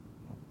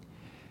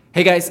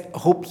Hey guys,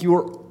 hope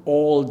you're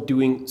all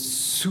doing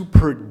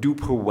super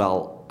duper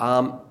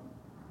well.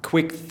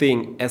 Quick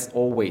thing as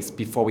always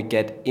before we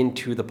get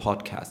into the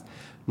podcast.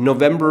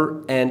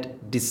 November and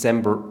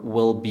December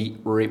will be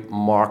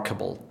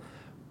remarkable.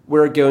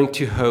 We're going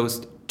to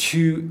host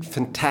two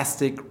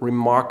fantastic,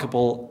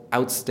 remarkable,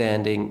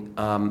 outstanding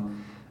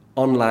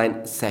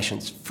online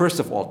sessions.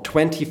 First of all,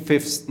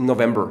 25th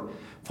November.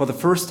 For the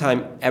first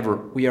time ever,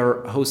 we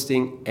are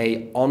hosting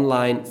an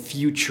online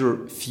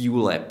future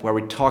fuel lab where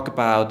we talk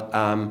about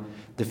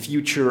the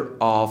future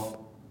of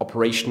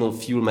operational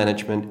fuel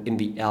management in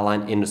the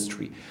airline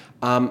industry.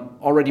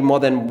 Already more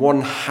than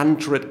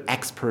 100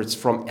 experts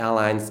from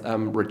airlines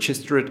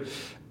registered.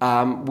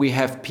 We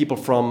have people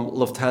from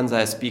Lufthansa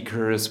as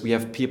speakers. We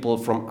have people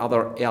from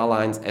other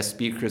airlines as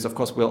speakers. Of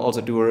course, we'll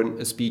also do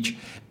a speech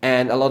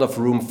and a lot of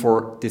room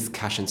for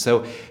discussion.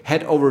 So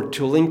head over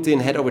to LinkedIn,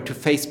 head over to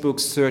Facebook,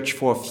 search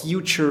for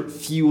Future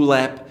Fuel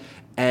Lab,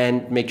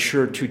 and make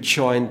sure to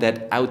join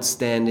that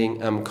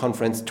outstanding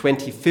conference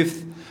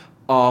 25th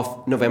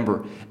of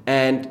November.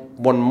 And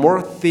one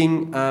more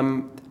thing,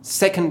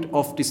 2nd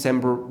of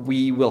December,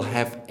 we will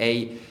have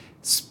a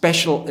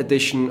special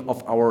edition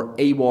of our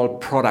AWOL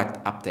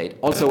product update.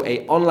 Also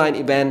a online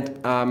event,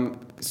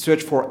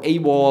 search for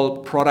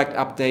AWOL product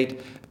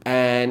update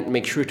and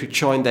make sure to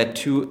join that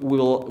too.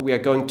 We are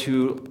going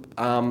to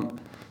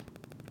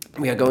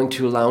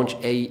launch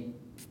a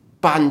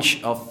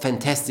bunch of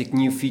fantastic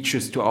new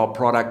features to our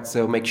product,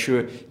 so make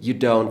sure you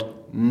don't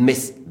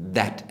miss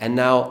that. And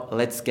now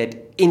let's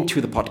get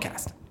into the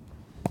podcast.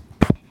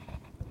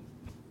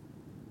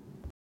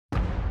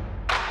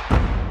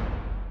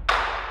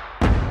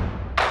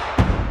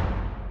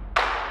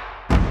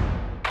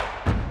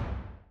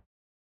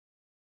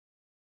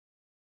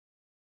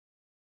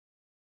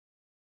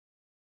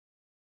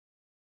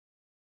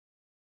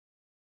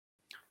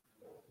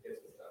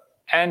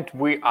 And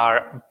we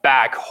are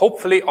back.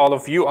 Hopefully all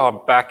of you are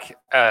back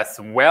as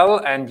well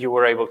and you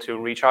were able to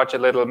recharge a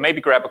little,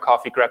 maybe grab a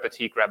coffee, grab a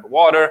tea, grab a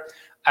water,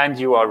 and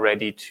you are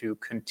ready to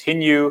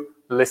continue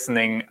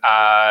listening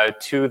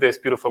to this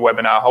beautiful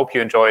webinar. I hope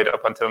you enjoyed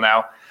up until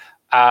now.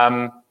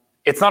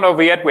 It's not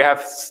over yet. We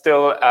have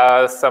still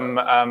some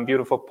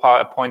beautiful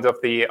points of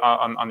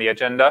on the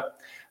agenda.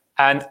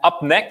 And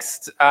up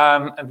next,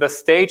 the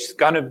stage is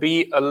going to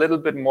be a little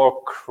bit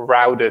more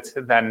crowded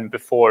than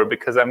before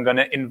because I'm going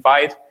to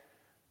invite,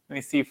 let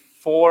me see,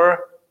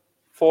 four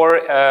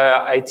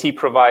IT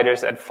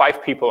providers and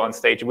 5 people on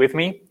stage with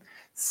me.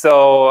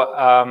 So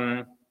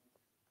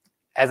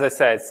as I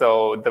said,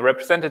 so the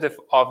representative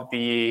of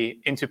the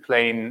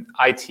Interplane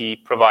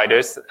IT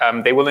providers,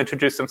 they will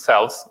introduce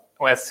themselves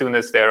as soon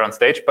as they're on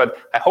stage, but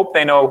I hope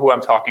they know who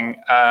I'm talking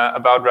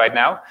about right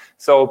now.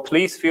 So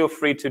please feel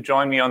free to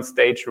join me on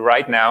stage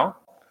right now.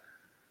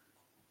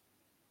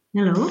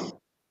 Hello.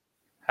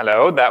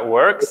 Hello, that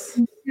works.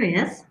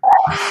 Yes.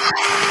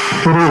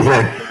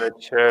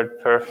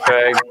 Richard,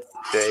 perfect.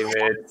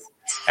 David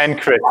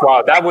and Chris.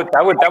 Wow, that was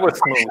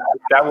smooth.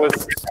 That was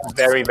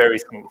very, very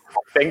smooth.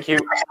 Thank you.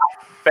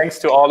 Thanks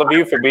to all of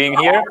you for being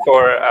here,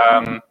 for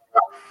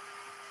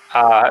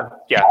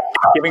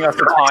giving us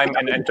the time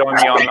and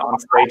joining me on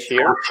stage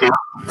here.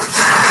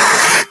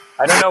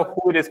 I don't know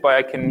who it is, but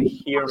I can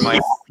hear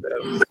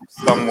myself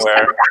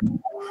somewhere.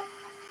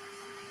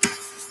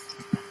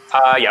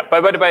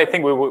 But I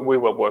think we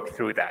will work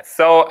through that.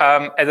 So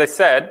as I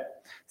said,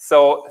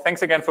 so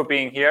thanks again for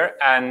being here,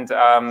 and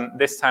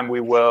this time we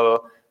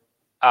will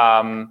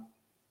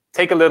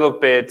take a little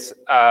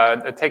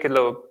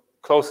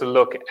closer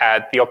look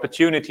at the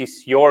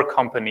opportunities your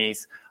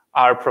companies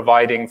are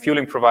providing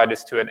fueling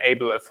providers to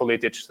enable a fully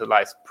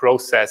digitalized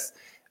process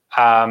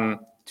to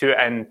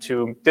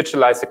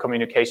digitalize the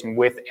communication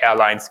with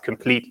airlines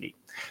completely.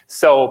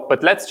 So,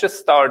 but let's just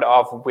start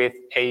off with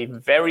a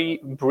very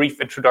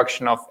brief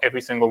introduction of every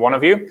single one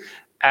of you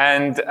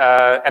and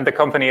the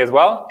company as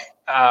well.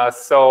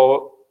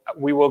 So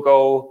we will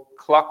go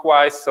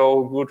clockwise.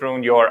 So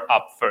Gudrun, you're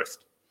up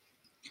first.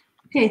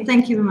 Okay,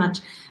 thank you very much.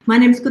 My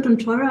name is Gudrun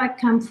Theurer. I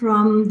come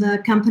from the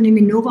company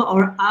Minova,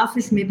 or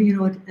AFIS, maybe you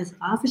know it as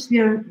AFIS. We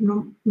are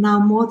now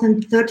more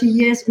than 30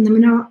 years in the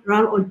mineral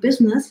oil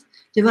business,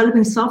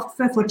 developing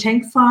software for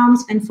tank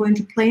farms and for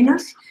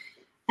interplaners.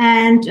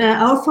 And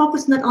our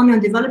focus not only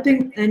on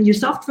developing new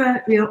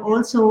software, we are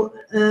also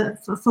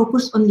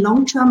focused on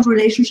long-term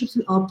relationships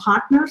with our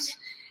partners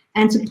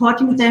and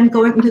supporting them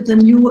going into the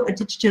new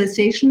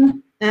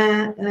digitalization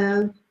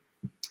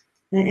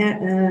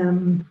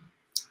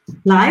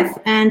live,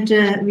 and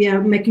we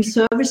are making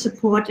service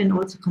support and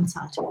also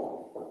consulting.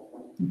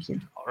 Thank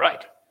you. All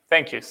right,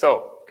 thank you.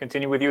 So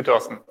continue with you,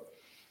 Thorsten.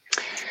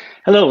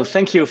 Hello,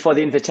 thank you for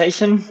the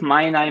invitation.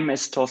 My name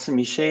is Thorsten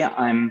Michet.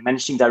 I'm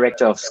Managing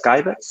Director of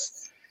Skybirds.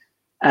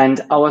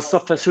 And our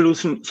software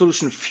solution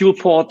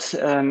FuelPort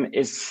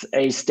is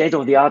a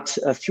state-of-the-art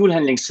fuel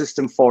handling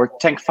system for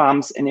tank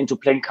farms and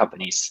into-plane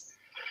companies.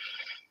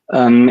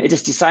 It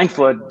is designed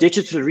for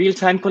digital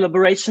real-time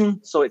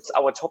collaboration. So it's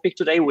our topic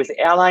today with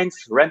airlines,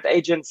 ramp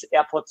agents,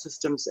 airport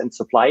systems, and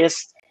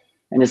suppliers,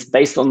 and it's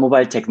based on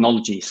mobile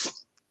technologies.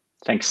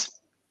 Thanks.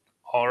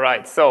 All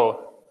right,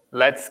 so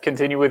let's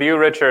continue with you,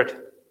 Richard.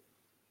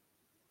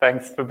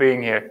 Thanks for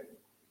being here.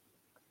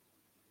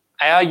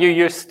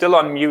 You're still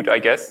on mute, I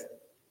guess.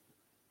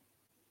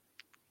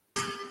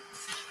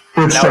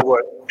 Good stuff.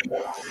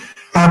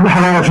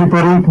 Hello,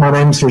 everybody. My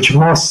name's Richard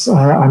Moss.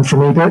 I'm from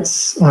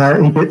EBITS.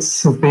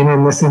 EBITS have been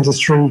in this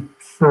industry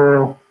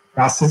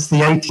since the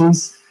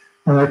 80s,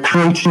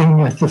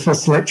 creating the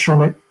first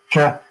electronic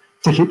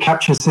ticket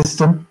capture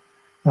system.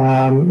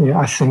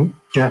 I think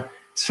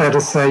it's fair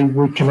to say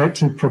we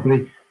connected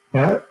probably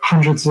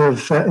hundreds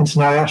of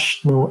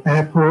international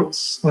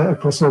airports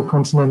across all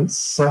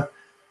continents,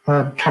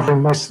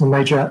 covering most of the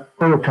major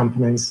oil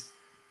companies.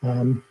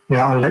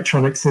 Our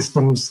electronic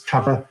systems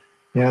cover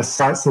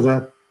sites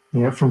that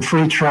are from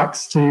 3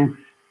 trucks to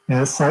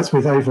sites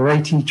with over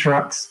 80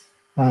 trucks.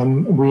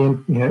 We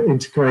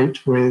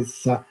integrate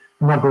with a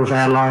number of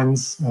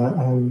airlines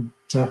and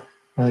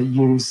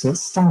use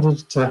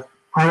standard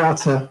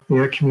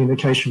IATA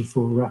communication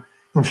for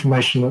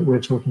information that we're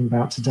talking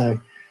about today.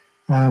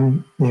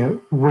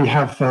 We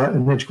have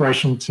an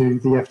integration to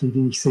the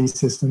FDDC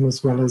system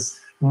as well as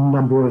a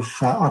number of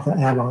other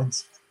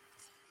airlines.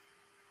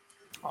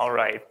 All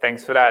right,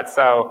 thanks for that.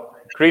 So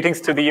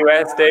greetings to the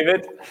US,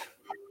 David.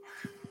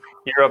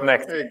 You're up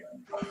next. Hey,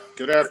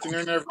 good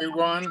afternoon,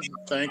 everyone.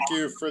 Thank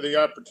you for the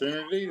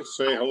opportunity to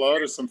say hello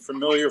to some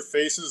familiar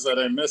faces that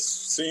I miss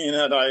seeing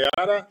at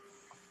IATA.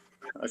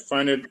 I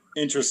find it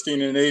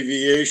interesting in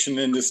aviation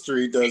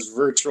industry does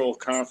virtual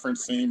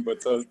conferencing,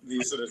 but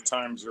these are the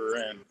times we're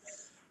in.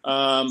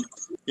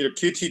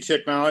 QT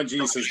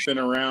Technologies has been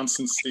around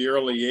since the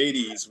early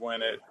 80s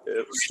when it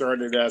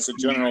started as a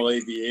general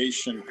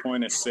aviation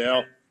point of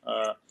sale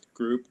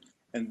group.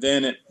 And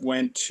then it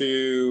went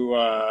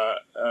to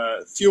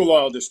fuel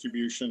oil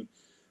distribution.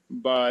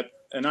 But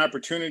an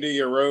opportunity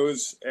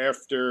arose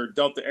after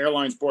Delta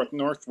Airlines bought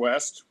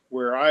Northwest,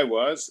 where I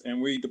was,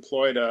 and we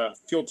deployed a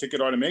fuel ticket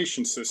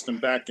automation system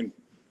back in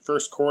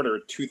first quarter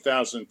of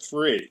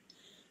 2003.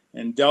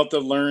 And Delta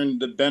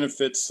learned the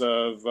benefits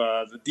of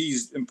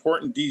the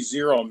important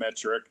D0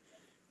 metric,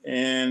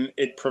 and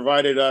it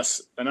provided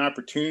us an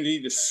opportunity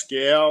to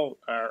scale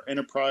our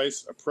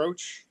enterprise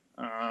approach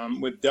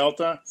with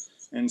Delta.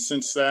 And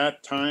since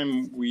that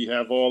time, we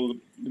have all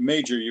the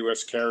major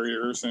U.S.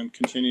 carriers and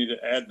continue to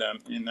add them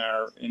in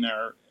our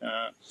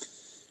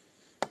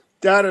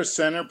data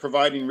center,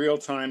 providing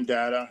real-time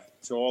data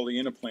to all the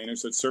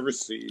interplaners that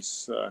service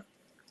these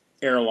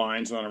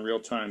airlines on a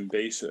real-time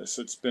basis.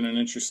 It's been an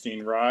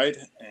interesting ride,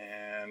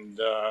 and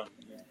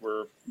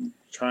we're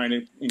trying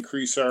to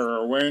increase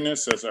our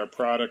awareness as our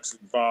products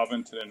evolve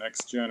into the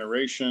next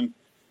generation.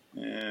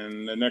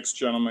 And the next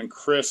gentleman,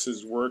 Chris,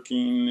 is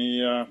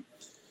working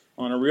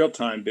on a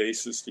real-time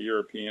basis the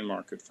European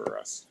market for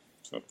us.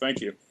 So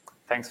thank you.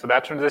 Thanks for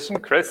that transition.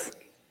 Chris?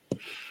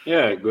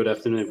 Yeah, good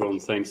afternoon, everyone.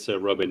 Thanks,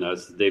 Robin.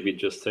 As David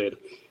just said,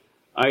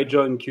 I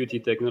joined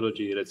QT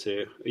Technology, let's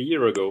say, a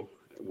year ago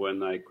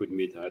when I could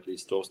meet at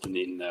least Torsten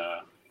in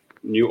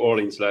New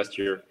Orleans last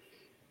year.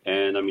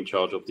 And I'm in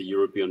charge of the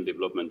European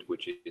development,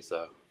 which is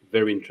a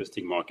very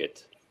interesting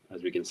market,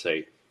 as we can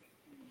say.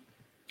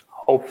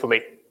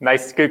 Hopefully.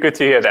 Nice, good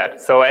to hear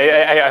that. So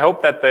I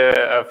hope that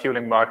the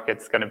fueling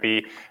market's going to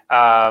be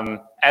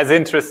as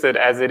interested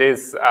as it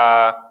is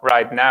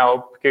right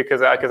now,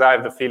 because I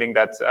have the feeling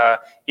that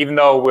even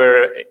though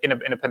we're in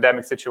a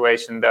pandemic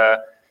situation,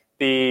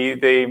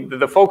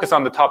 the focus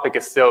on the topic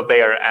is still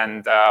there,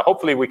 and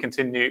hopefully we can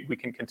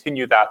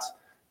continue that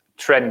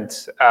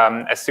trend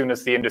as soon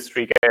as the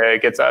industry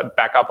gets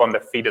back up on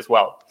their feet as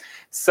well.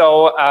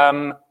 So.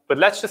 But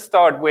let's just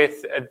start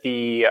with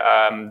the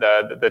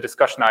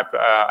discussion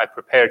I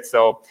prepared.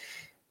 So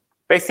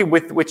basically,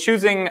 with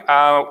choosing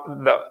a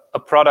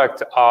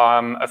product,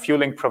 a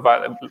fueling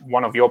provider,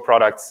 one of your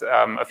products,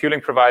 a fueling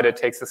provider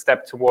takes a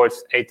step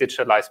towards a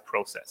digitalized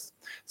process.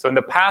 So in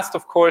the past,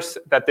 of course,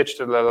 that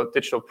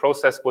digital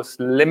process was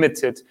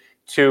limited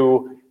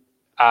to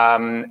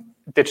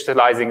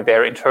digitalizing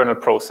their internal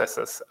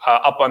processes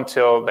up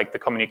until like the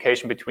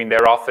communication between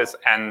their office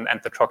and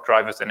the truck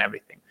drivers and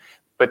everything.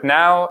 But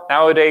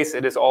nowadays,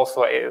 it is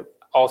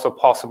also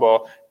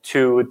possible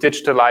to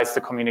digitalize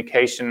the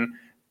communication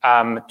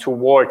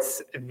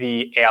towards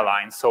the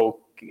airline. So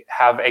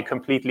have a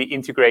completely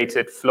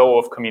integrated flow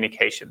of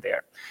communication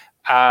there.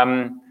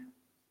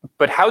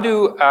 But how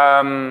do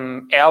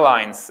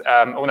airlines,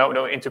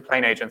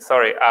 interplane agents,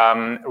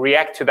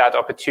 react to that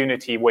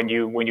opportunity when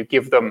you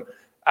give them,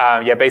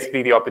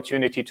 basically the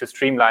opportunity to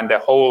streamline their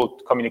whole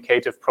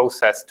communicative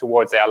process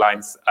towards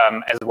airlines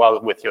as well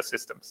with your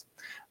systems?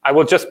 I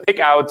will just pick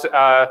out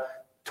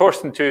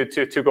Torsten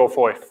to go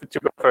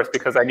first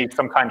because I need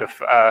some kind of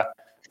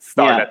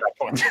start at that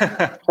point.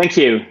 Thank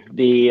you.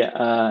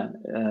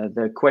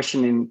 The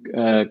question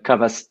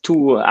covers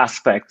two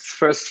aspects.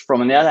 First,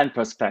 from an airline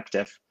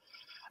perspective,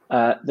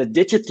 the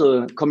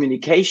digital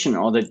communication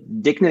or the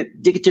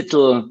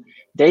digital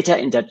data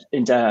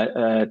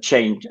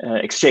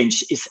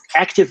exchange is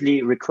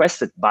actively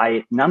requested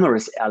by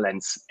numerous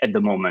airlines at the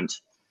moment.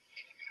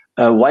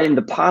 While in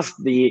the past,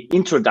 the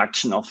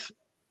introduction of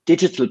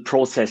digital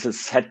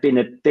processes had been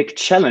a big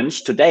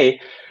challenge, today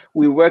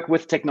we work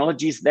with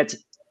technologies that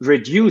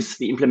reduce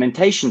the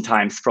implementation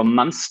times from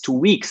months to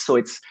weeks. So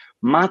it's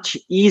much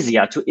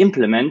easier to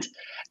implement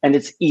and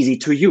it's easy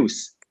to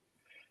use.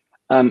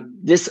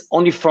 This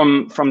only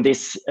from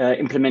this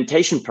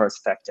implementation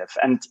perspective.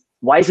 And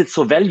why is it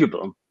so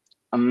valuable?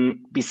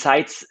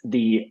 Besides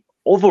the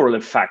overall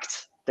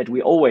effect that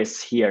we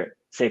always hear,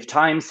 save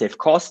time, save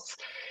costs,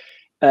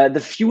 the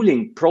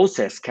fueling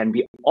process can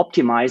be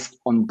optimized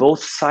on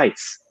both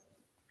sides.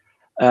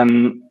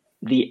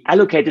 The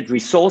allocated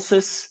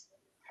resources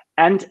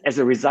and as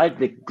a result,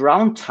 the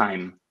ground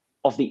time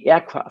of the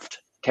aircraft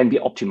can be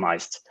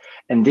optimized.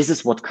 And this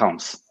is what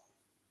counts.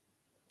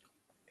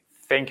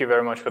 Thank you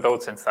very much for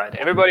those insights.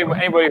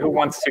 Anybody who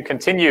wants to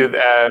continue,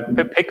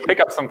 pick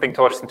up something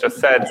Torsten just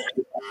said.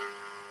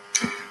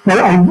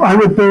 Well, I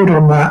would build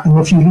on that. And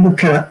if you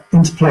look at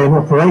interplay and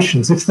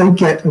operations, if they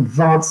get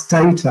advanced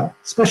data,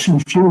 especially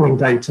fueling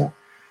data,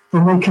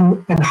 then they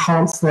can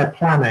enhance their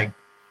planning.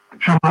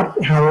 How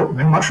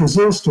much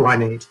resource do I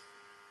need?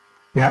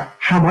 Yeah.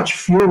 How much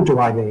fuel do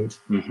I need?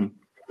 Mm-hmm.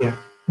 Yeah.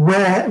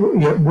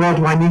 Where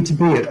do I need to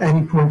be at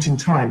any point in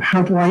time?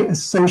 How do I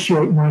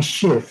associate my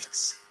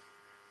shifts?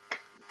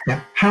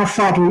 Yeah. How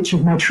far do each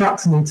of my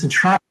trucks need to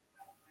travel?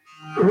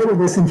 All of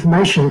this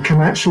information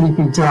can actually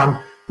be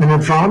done in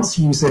advance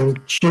using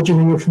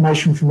scheduling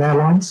information from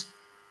airlines.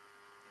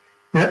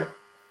 Yeah.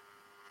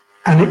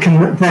 And it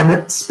can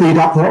then speed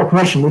up the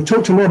operation. We've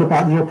talked a lot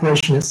about the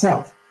operation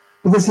itself,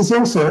 but this is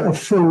also a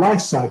full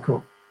life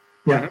cycle.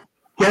 Yeah.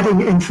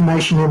 Getting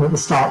information in at the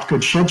start,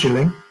 good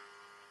scheduling,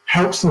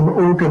 helps them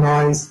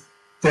organize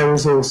their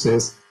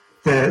resources,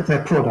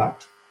 their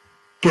product.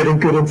 Getting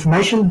good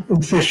information,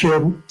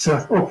 efficient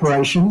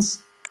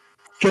operations.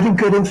 Getting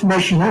good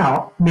information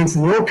out means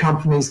the oil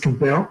companies can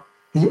bill,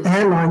 the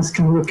airlines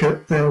can look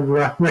at their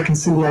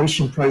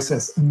reconciliation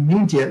process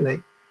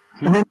immediately.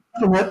 And then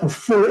a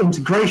full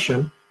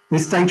integration,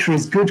 this data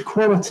is good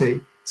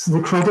quality, so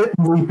the credit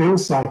and rebill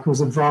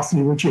cycles are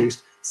vastly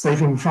reduced,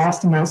 saving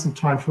vast amounts of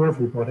time for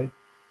everybody.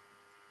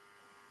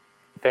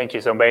 Thank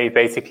you. So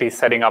basically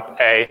setting up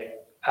a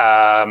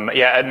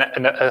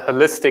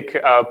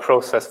holistic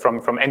process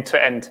from end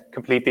to end,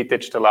 completely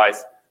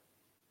digitalized.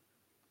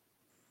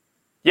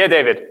 Yeah,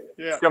 David,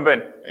 jump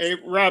in. Hey,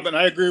 Robin,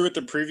 I agree with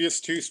the previous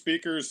two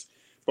speakers,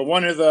 but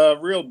one of the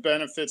real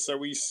benefits that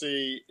we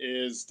see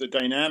is the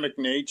dynamic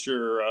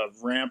nature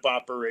of ramp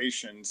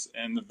operations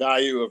and the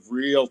value of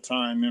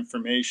real-time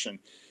information.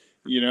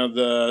 You know,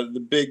 the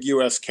big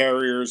U.S.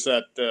 carriers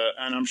and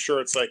I'm sure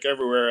it's like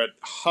everywhere at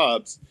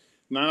hubs,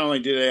 not only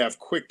do they have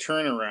quick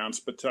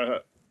turnarounds, but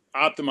to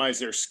optimize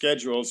their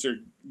schedules,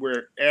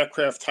 where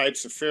aircraft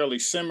types are fairly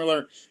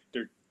similar,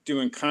 they're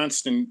doing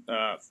constant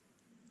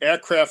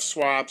aircraft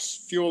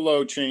swaps, fuel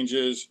load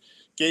changes,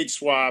 gate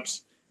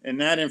swaps,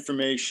 and that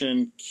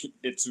information,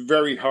 it's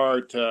very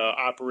hard to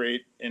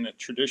operate in a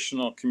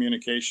traditional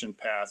communication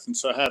path. And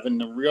so having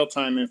the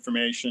real-time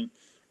information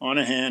on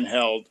a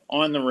handheld,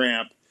 on the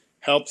ramp,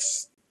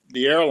 helps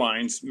the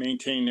airlines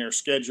maintain their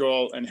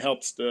schedule and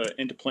helps the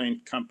interplane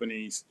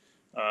companies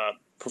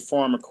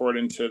perform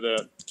according to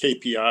the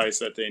KPIs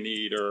that they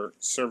need or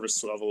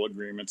service level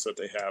agreements that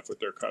they have with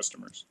their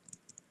customers.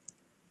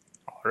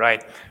 All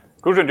right.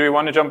 Gudrun, do you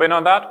want to jump in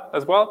on that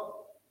as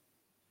well?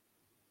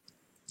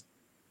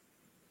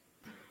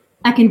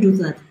 I can do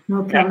that,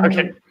 no problem. Yeah,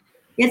 okay.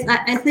 Yes,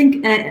 I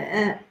think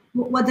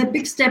what the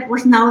big step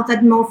was now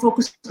that more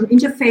focus on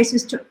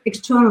interfaces to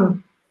external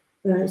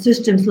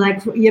systems,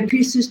 like for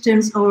ERP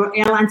systems or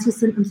airline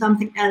systems and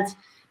something else,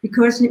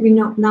 because we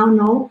now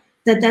know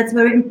that that's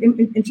very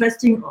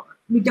interesting.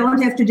 We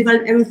don't have to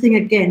develop everything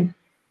again.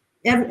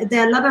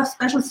 There are a lot of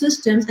special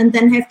systems, and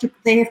then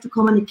they have to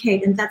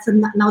communicate, and that's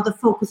now the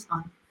focus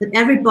on that.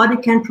 Everybody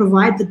can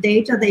provide the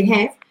data they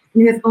have,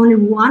 and you have only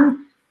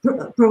one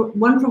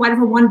provider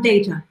for one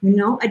data. You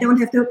know, I don't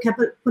have to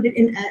put it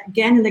in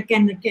again and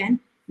again and again.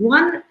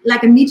 One,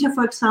 like a meter,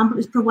 for example,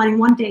 is providing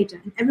one data,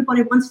 and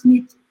everybody wants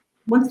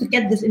to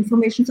get this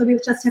information. So we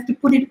just have to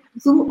put it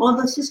through all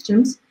the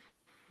systems,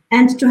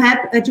 and to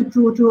have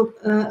to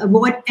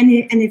avoid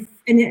any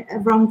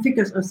wrong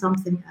figures or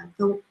something.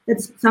 So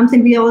that's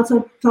something we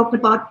also talked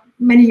about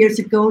many years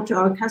ago to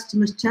our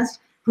customers. Just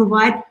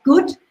provide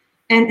good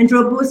and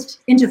robust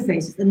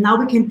interfaces, and now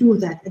we can do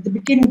that. At the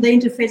beginning, the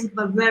interfaces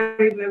were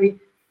very, very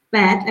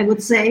bad, I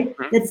would say.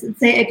 Let's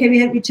say, okay,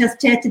 we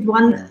just tested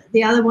one,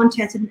 the other one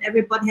tested, and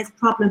everybody has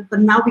problems. But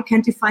now we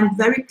can define it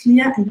very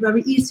clear and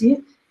very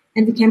easy,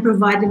 and we can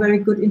provide a very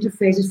good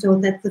interfaces. So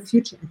that's the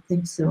future, I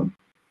think so.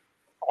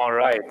 All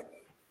right.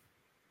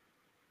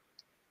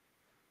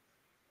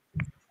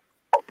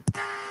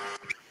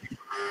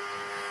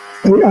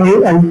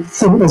 I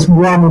think there's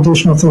one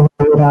additional thing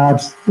I would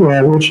add,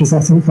 which is, I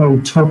think,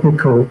 very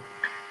topical,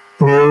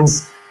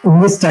 is in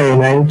this day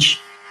and age,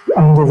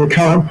 under the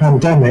current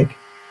pandemic,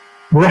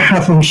 we're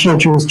having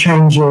schedules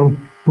changing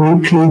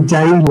weekly,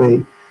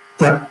 daily,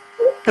 that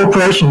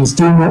operations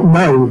do not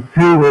know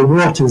who or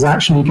what is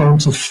actually going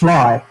to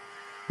fly.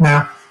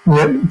 Now,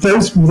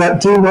 those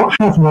that do not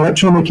have an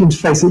electronic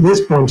interface at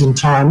this point in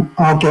time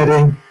are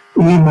getting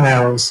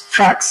emails,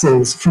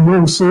 faxes from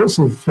all sorts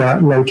of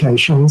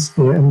locations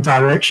and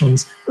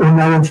directions, or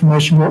no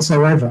information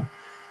whatsoever.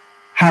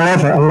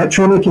 However,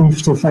 electronic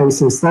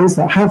interfaces, those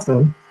that have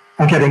them,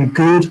 are getting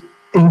good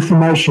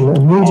information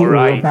immediately. All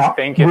right. About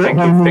thank you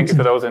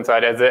for those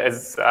insights,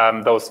 as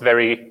those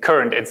very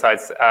current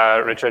insights,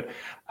 Richard.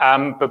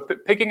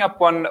 But picking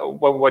up on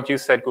what you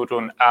said,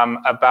 Gudrun,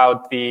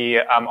 about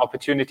the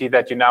opportunity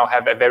that you now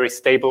have a very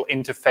stable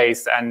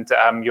interface and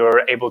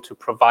you're able to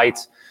provide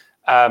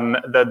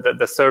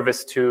the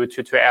service to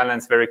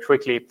airlines very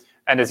quickly.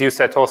 And as you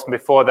said, Thorsten,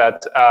 before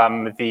that,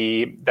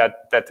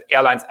 that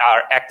airlines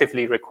are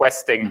actively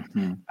requesting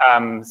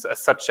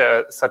such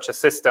a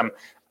system.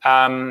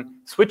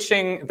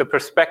 Switching the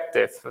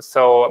perspective,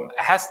 so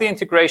has the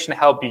integration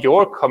helped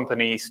your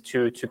companies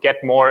to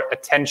get more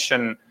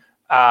attention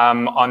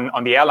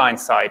on the airline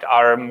side?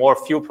 Are more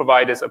fuel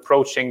providers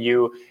approaching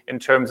you in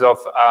terms of,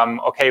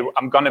 okay,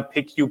 I'm going to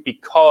pick you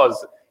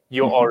because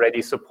you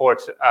already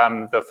support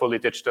the fully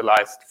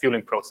digitalized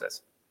fueling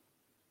process?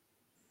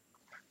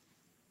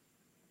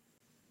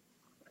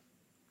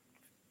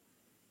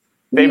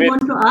 David, you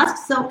want to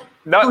ask? So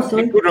no,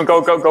 Gudrun,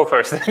 go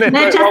first.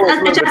 I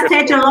just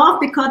take you off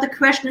because the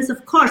question is,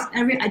 of course,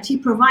 every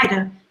IT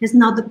provider has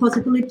now the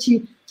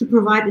possibility to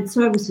provide its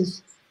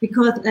services.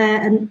 Because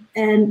and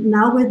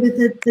now with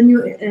the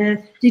new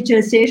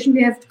digitalization,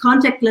 we have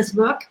contactless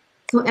work.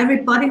 So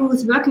everybody who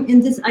is working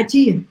in this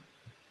IT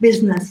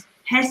business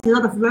has a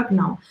lot of work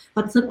now.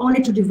 But it's not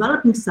only to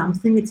developing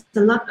something; it's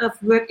a lot of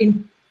work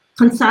in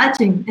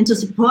consulting and to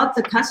support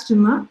the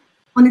customer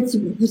on its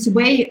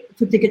way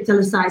to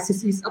digitalize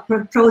his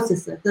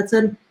processes. That's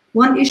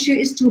one issue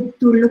is to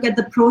look at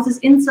the process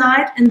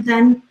inside and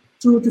then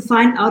to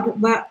find out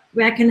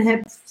where can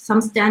have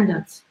some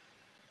standards.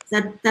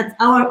 That's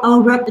our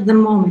work at the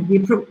moment.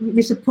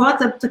 We support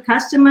the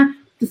customer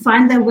to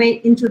find their way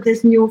into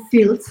these new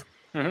fields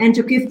and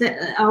to give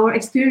our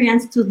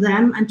experience to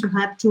them and to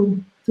help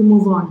to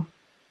move on.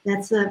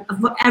 That's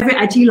for every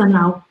ITler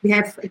now. We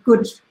have we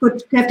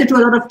have to do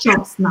a lot of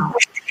jobs now.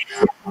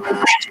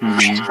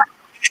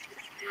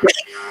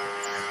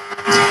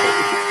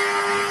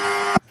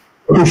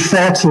 It's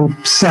fair to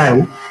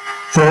say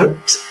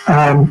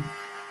that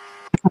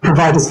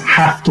providers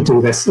have to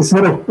do this. It's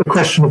not a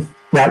question of,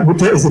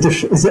 is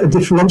it a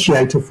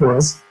differentiator for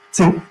us? I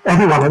think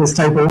everyone at this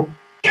table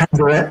can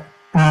do it,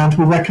 and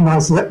we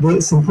recognise that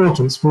its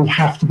importance. We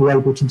have to be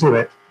able to do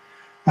it.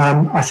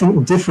 I think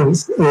the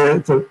difference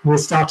that we're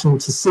starting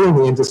to see in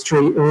the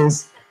industry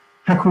is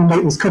how can we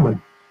make this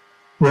common?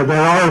 There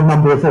are a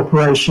number of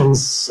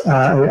operations,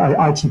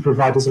 IT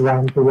providers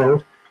around the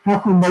world. How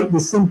can we make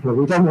this simpler?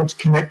 We don't want to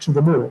connect to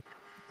them all.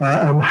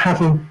 And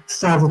having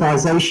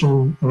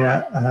standardization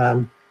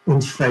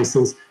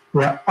interfaces,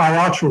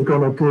 IATA have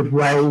gone a good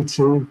way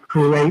to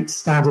create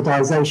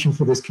standardization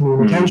for this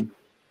communication.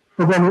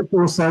 But then it's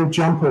also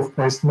jump-off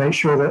points to make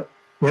sure that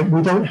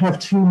we don't have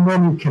too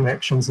many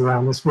connections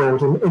around this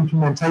world and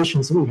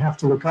implementations that we have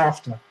to look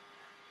after.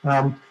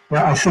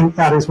 I think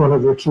that is one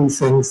of the key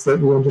things that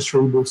the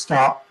industry will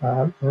start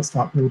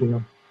building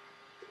on.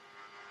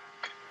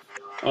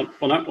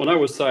 On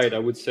our side, I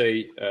would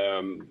say,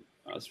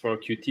 as for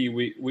QT,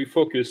 we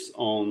focus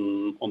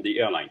on the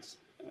airlines.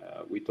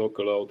 We talk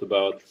a lot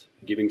about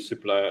giving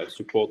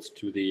support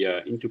to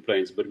the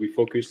into-planes, but we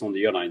focus on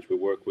the airlines. We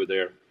work with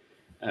their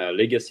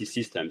legacy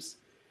systems.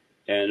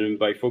 And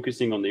by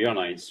focusing on the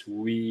airlines,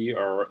 we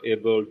are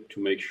able to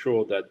make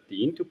sure that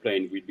the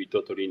into-plane will be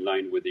totally in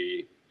line with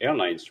the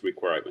airlines'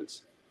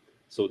 requirements.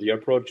 So the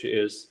approach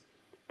is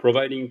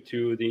providing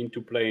to the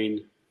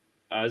into-plane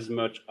as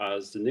much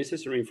as the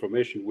necessary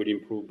information will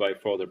improve by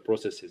further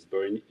processes.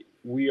 But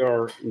we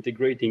are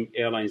integrating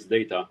airlines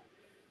data,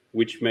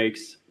 which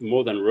makes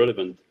more than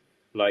relevant,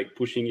 like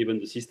pushing even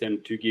the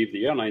system to give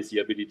the airlines the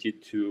ability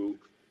to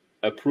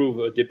approve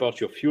a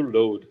departure fuel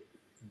load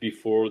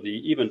before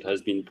the event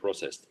has been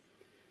processed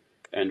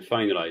and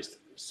finalized.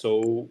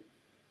 So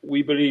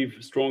we believe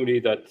strongly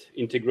that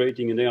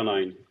integrating an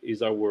airline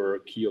is our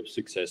key of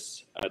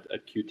success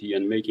at QT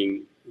and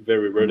making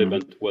very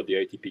relevant what the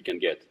ITP can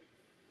get.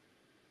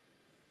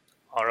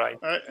 All right.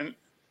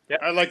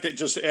 I'd like to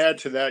just add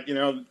to that,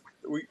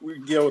 we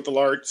deal with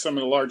some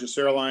of the largest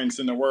airlines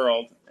in the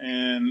world,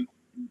 and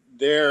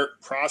their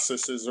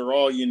processes are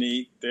all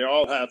unique. They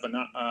all have an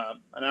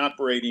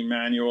operating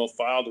manual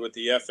filed with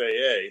the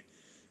FAA.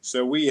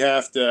 So we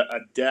have to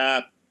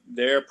adapt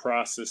their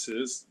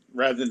processes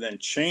rather than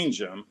change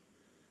them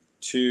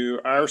to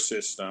our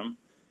system.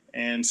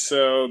 And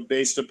so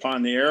based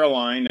upon the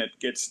airline that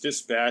gets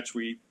dispatched,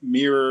 we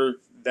mirror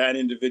that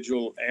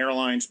individual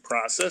airline's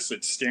process.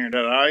 It's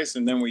standardized,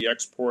 and then we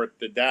export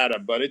the data.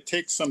 But it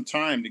takes some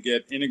time to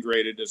get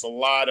integrated. There's a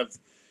lot of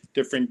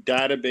different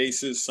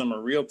databases. Some are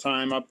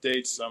real-time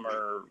updates. Some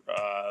are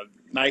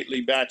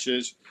nightly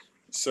batches.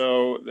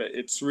 So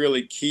it's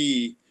really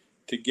key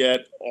to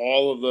get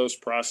all of those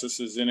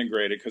processes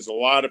integrated, because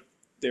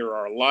there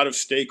are a lot of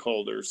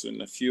stakeholders in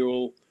the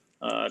fuel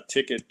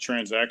ticket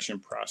transaction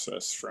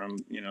process, from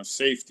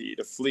safety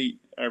to fleet.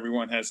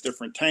 Everyone has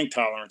different tank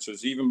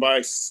tolerances, even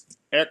by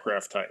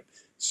aircraft type.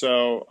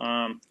 So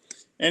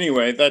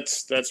anyway,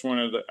 that's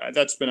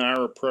been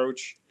our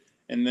approach,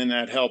 and then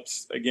that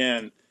helps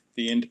again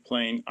the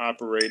in-plane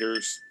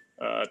operators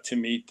to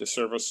meet the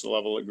service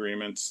level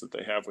agreements that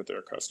they have with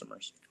their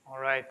customers. All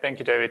right, thank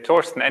you, David.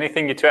 Torsten,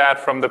 anything to add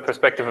from the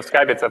perspective of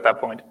Skybits at that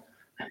point?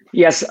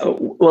 Yes,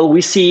 well,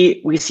 we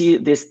see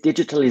this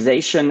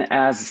digitalization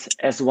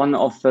as one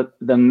of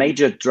the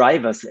major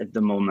drivers at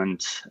the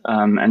moment,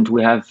 and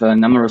we have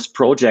numerous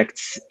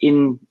projects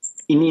in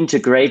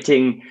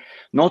integrating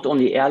not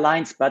only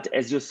airlines, but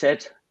as you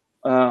said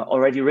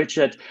already,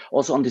 Richard,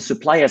 also on the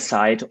supplier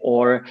side,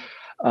 or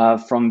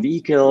from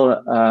vehicle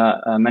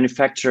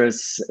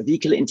manufacturers,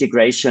 vehicle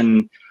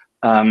integration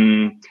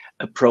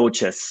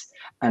approaches.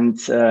 And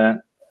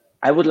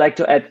I would like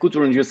to add,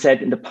 Gudrun, you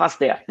said in the past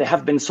there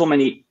have been so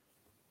many,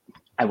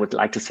 I would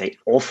like to say,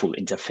 awful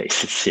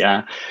interfaces,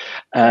 yeah.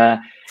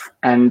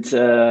 And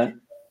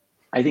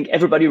I think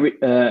everybody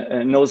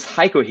knows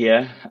Heiko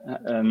here,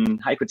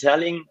 Heiko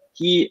Terling.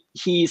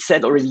 He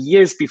said already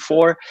years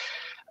before,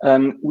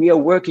 we are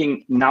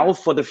working now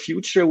for the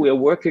future. We are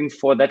working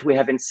for that. We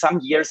have in some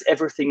years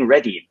everything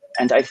ready.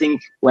 And I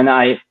think when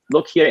I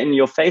look here in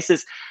your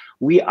faces,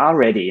 we are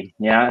ready.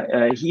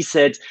 Yeah, he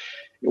said,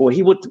 or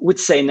he would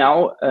say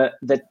now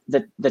that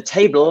the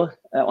table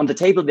on the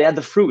table there are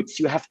the fruits.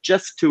 You have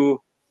just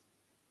to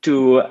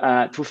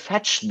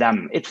fetch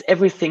them. It's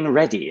everything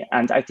ready,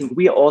 and I think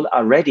we all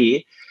are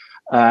ready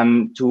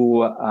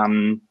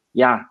to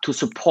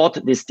support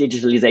this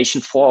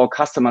digitalization for our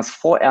customers,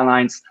 for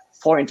airlines,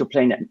 for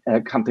interplane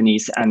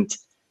companies, and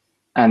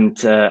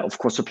of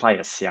course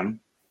suppliers. Yeah.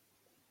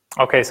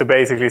 Okay, so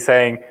basically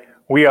saying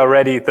we are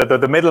ready.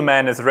 The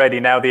middleman is ready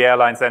now. The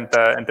airlines and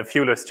the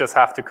fuelers just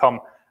have to come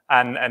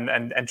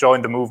and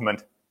join the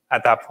movement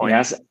at that point.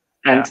 Yes,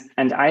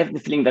 and I have the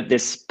feeling that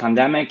this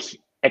pandemic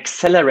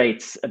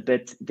accelerates a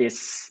bit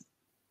this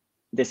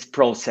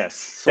process.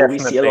 So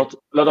Definitely. We see a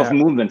lot of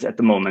movement at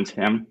the moment.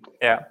 Yeah.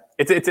 Yeah.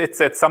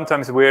 It's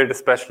sometimes weird,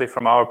 especially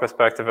from our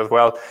perspective as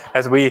well,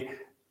 as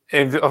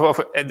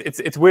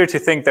it's weird to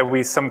think that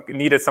we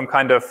needed some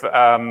kind of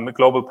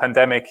global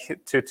pandemic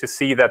to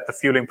see that the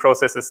fueling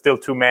process is still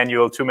too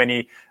manual. Too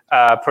many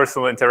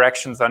personal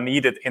interactions are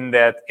needed in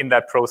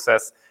that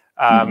process.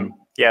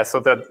 So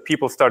that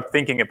people start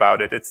thinking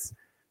about it.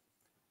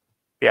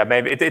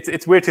 Maybe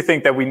it's weird to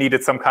think that we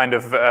needed some kind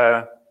of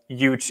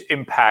huge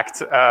impact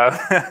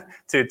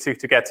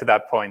to get to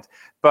that point.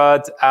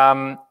 But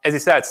as you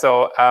said,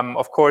 so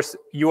of course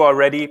you are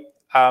ready.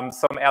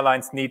 Some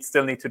airlines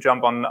still need to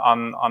jump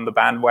on the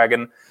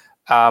bandwagon.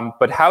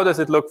 But how does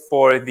it look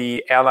for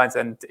the airlines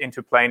and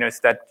interplaners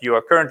that you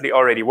are currently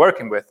already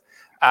working with?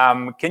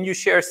 Can you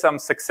share some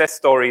success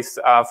stories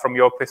from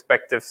your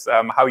perspectives,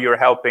 how you're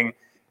helping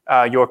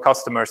your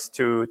customers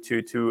to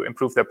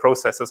improve their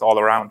processes all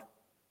around?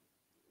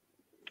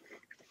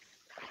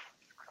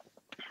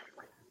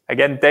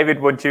 Again, David,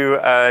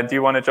 do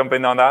you want to jump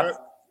in on that?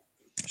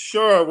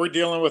 Sure. We're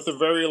dealing with a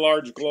very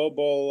large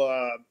global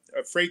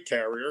freight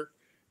carrier,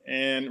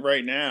 and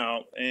right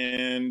now,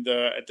 and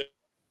at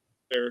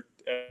their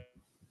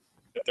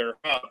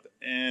hub,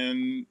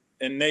 and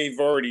they've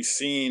already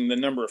seen the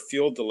number of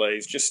fuel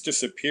delays just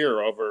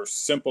disappear over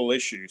simple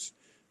issues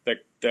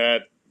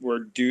that were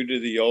due to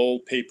the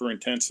old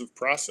paper-intensive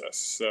process.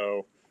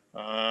 So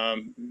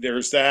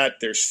there's that.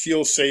 There's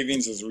fuel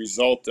savings as a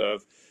result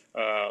of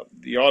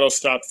the auto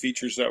stop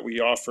features that we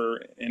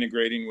offer,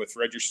 integrating with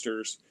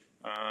registers,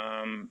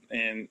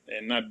 and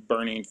not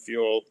burning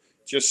fuel.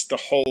 Just the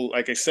whole,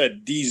 like I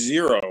said,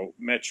 D0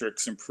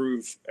 metrics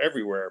improve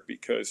everywhere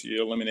because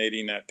you're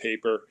eliminating that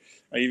paper.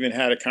 I even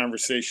had a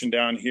conversation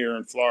down here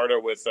in Florida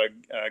with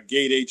a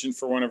gate agent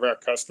for one of our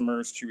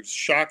customers. She was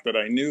shocked that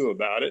I knew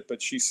about it,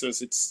 but she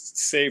says it's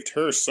saved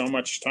her so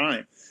much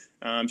time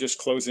just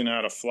closing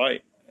out a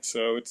flight.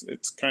 So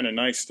it's kind of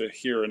nice to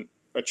hear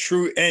a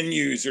true end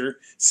user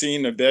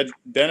seeing the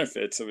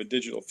benefits of a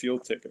digital fuel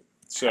ticket.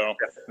 So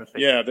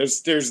yeah,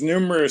 there's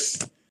numerous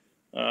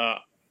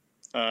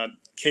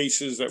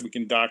cases that we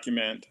can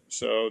document.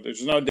 So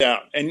there's no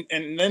doubt. And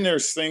then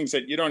there's things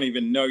that you don't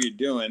even know you're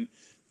doing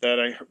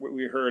that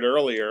we heard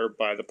earlier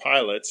by the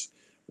pilots,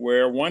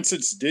 where once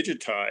it's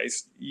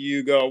digitized,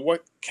 you go,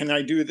 what can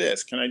I do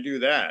this? Can I do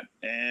that?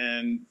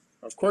 And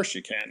of course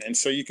you can. And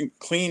so you can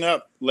clean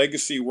up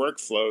legacy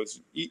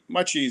workflows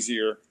much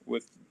easier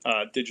with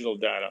digital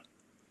data.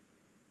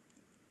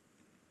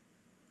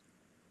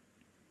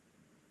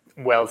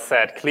 Well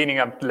said. Cleaning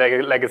up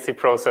legacy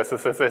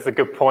processes is a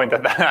good point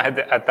at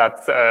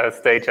that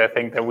stage. I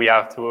think that we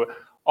have to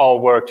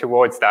all work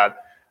towards that.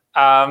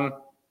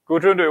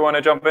 Gudrun, do you want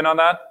to jump in on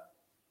that?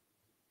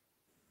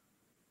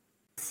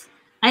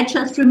 I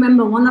just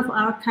remember one of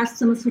our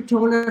customers who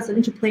told us,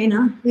 an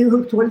interplaner,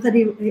 who told us that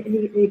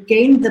he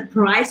gained the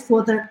prize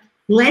for the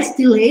less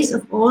delays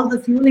of all the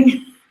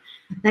fueling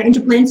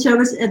interplane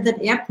service at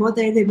that airport.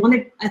 They won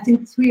it, I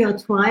think, 3 or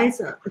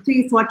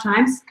 4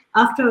 times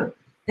after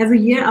every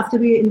year after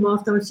we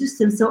involved our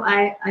system. So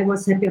I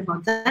was happy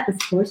about that, of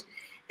course.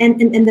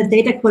 And the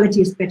data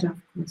quality is better, of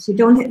course. You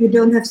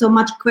don't have so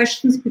much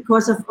questions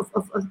because of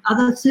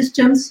other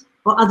systems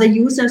or other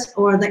users,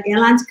 or the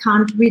airlines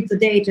can't read the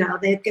data, or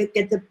they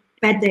get the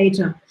bad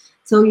data.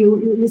 So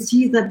you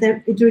see that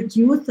it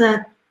reduced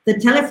the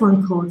telephone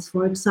calls,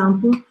 for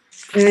example,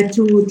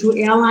 to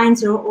airlines,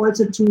 or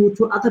also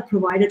to other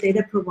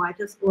data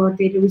providers or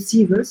data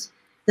receivers,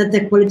 that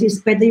the quality is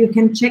better. You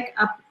can check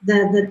up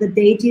the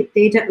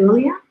data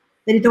earlier,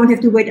 that you don't have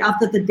to wait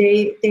after the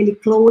daily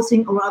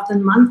closing or after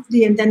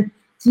monthly, and then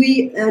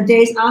 3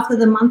 days after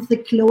the monthly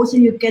closing,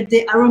 you get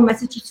the error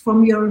messages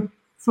from your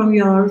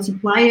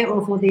supplier or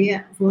for the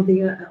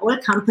oil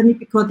company,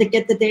 because they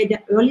get the data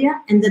earlier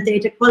and the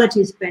data quality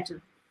is better.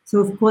 So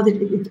of course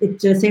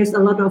it saves a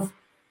lot of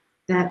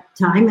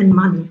time and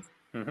money.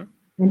 Mm-hmm.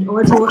 And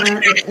also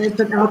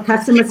that our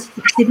customers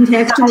didn't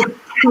have to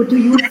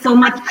use so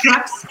much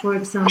trucks, for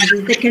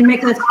example. They can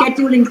make the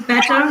scheduling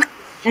better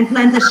and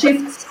plan the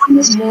shifts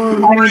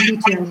more in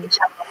detail.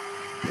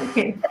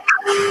 Okay.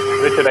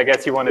 Richard, I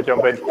guess you want to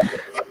jump in.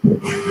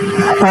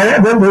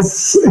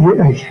 There's,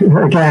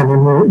 again,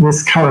 in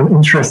this current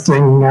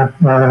interesting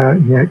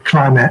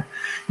climate,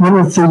 one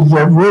of the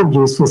real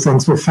useful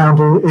things we've found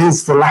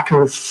is the lack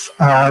of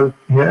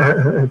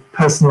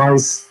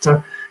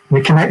personalised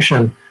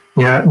connection.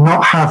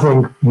 Not having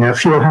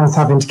fuel hands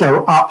having to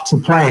go up to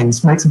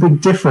planes makes a big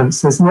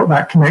difference. There's not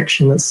that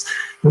connection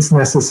that's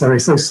necessary.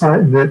 So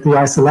the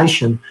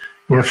isolation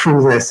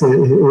through this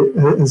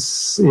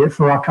is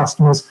for our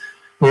customers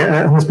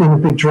has been a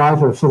big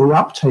driver for the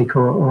uptake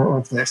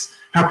of this.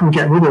 How can we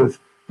get rid of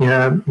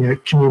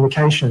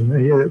communication,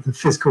 the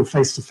physical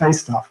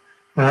face-to-face stuff,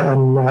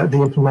 and the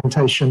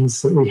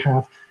implementations that we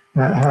have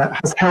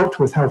has helped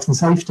with health and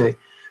safety.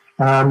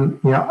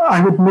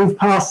 I would move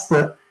past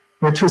that.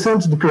 To a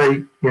certain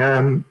degree,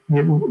 we're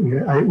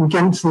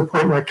getting to the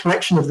point where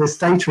collection of this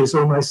data is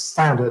almost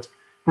standard.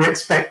 We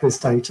expect this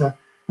data.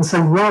 And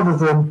so rather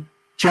than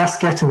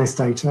just getting this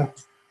data,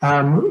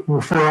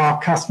 for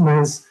our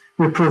customers,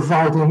 we're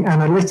providing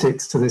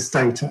analytics to this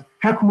data.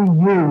 How can we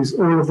use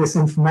all of this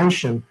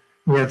information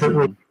that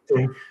we're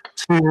doing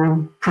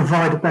to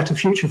provide a better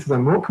future for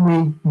them? What can we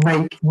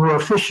make more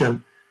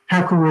efficient?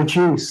 How can we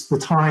reduce the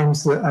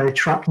times that a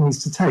truck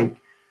needs to take?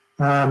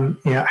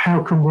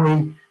 How can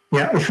we...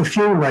 if a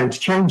fuel load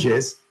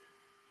changes,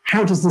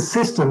 how does the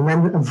system then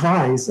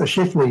advise a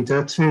shift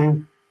leader to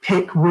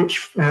pick which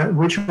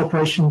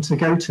operation to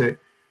go to?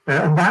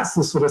 And that's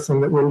the sort of thing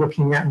that we're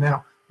looking at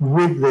now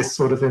with this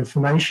sort of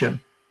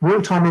information.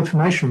 Real-time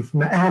information from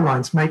the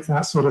airlines make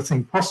that sort of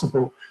thing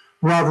possible,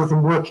 rather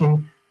than working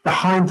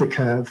behind the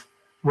curve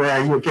where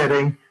you're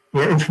getting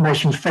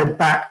information fed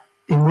back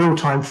in real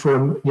time from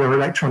your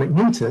electronic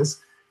meters.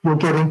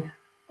 You're getting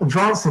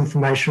advanced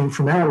information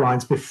from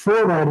airlines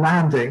before they're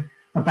landing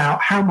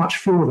about how much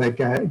fuel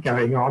they're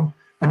going on,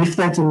 and if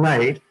they're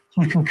delayed,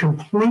 you can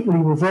completely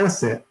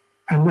reverse it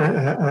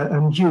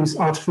and use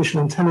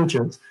artificial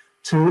intelligence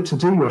to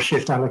do your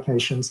shift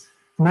allocations.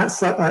 And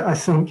that's, I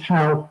think,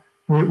 how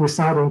we're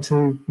starting to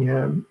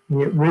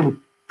really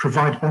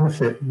provide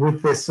benefit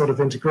with this sort of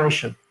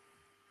integration.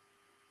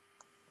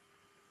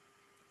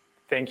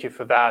 Thank you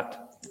for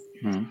that.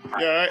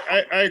 Yeah,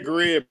 I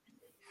agree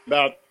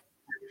about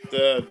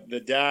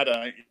the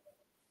data.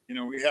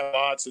 We have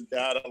lots of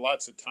data,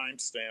 lots of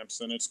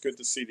timestamps, and it's good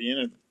to see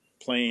the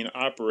plane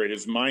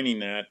operators mining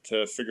that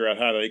to figure out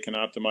how they can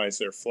optimize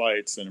their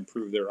flights and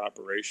improve their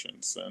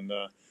operations. And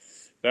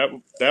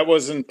that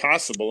wasn't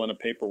possible in a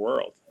paper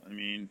world. I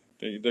mean,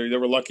 they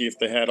were lucky if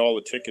they had all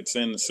the tickets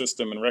in the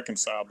system and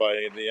reconciled by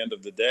the end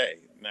of the day.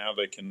 Now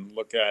they can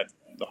look at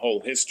the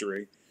whole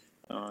history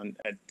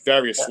at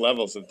various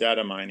levels of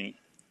data mining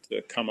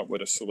to come up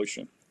with a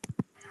solution.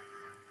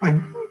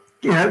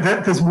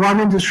 There's one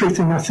industry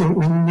thing I think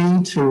we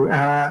need to,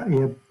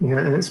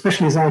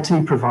 especially as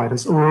IT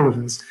providers, all of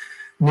us,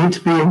 need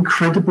to be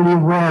incredibly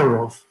aware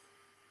of.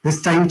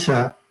 This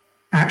data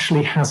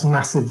actually has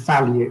massive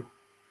value.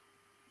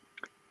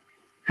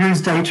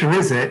 Whose data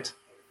is it?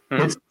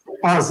 It's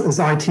us as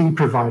IT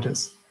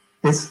providers.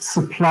 It's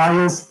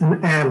suppliers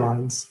and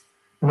airlines.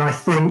 And I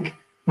think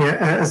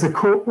as a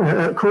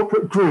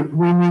corporate group,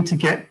 we need to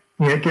get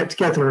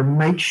together and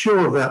make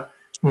sure that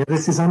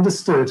this is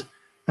understood.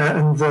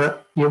 And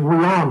that we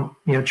aren't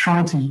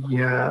trying to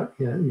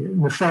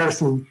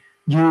nefariously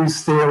use,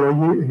 steal,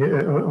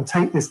 or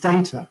take this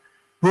data.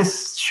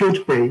 This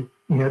should be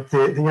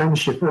the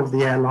ownership of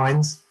the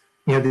airlines,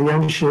 the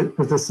ownership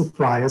of the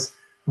suppliers,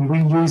 and we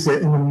use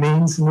it in a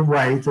means and a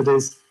way that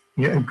is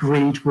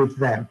agreed with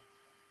them.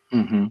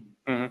 Mm-hmm.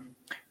 Mm-hmm.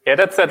 Yeah,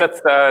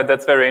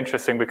 that's very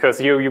interesting, because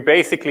you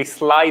basically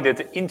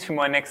slided into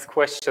my next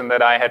question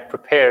that I had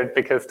prepared,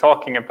 because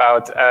talking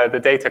about the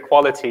data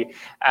quality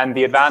and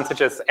the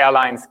advantages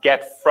airlines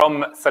get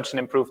from such an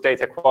improved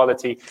data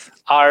quality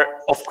are,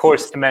 of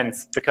course,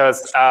 immense,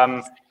 because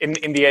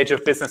in the age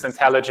of business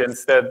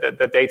intelligence,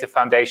 the data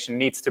foundation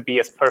needs to be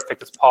as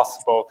perfect as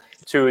possible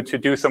to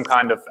do some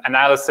kind of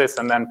analysis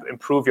and then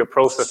improve your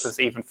processes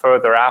even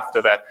further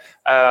after that.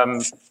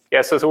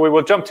 Yeah, so we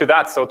will jump to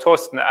that. So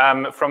Torsten,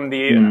 from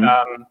the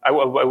I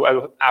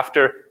will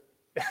after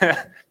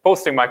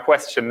posting my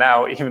question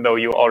now, even though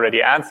you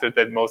already answered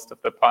that, most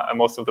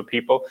of the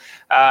people,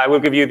 I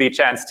will give you the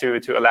chance to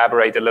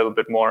elaborate a little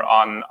bit more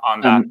on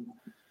that.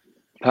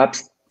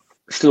 Perhaps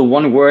still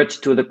one word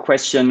to the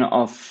question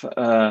of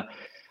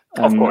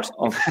course,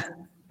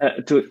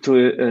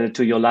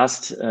 to your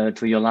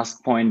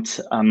last point.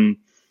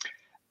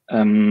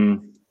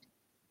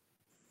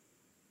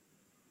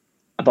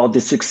 About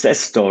the success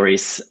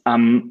stories.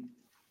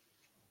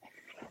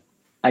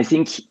 I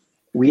think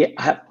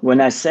when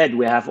I said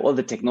we have all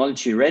the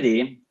technology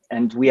ready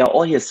and we are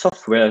all here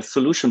software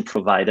solution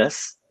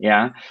providers,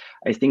 yeah,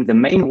 I think the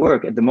main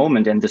work at the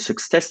moment and the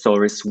success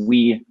stories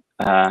we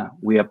are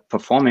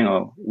performing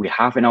or we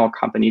have in our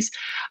companies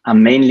are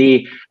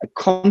mainly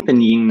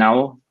accompanying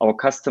now our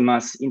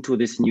customers into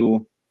this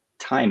new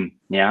time,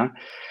 yeah.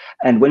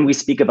 And when we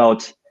speak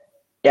about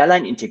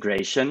airline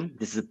integration,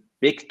 this is a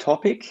big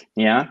topic,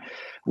 yeah.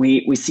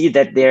 We see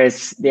that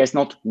there's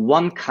not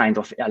one kind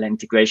of airline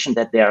integration,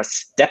 that there are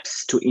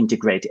steps to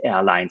integrate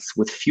airlines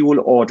with fuel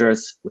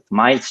orders, with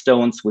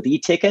milestones, with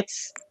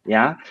e-tickets,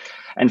 yeah.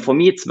 And for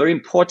me, it's very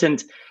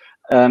important.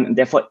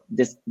 Therefore,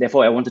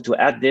 I wanted to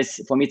add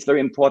this. For me, it's very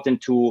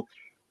important to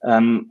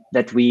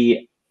that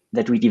we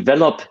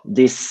develop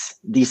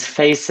these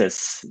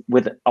phases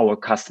with our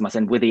customers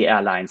and with the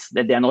airlines,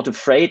 that they're not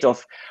afraid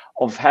of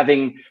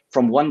having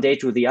from one day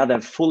to the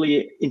other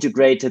fully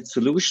integrated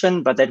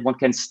solution, but that one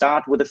can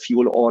start with a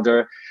fuel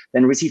order,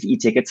 then receive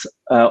e-tickets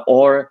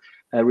or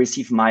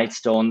receive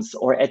milestones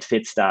or add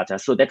FITS data,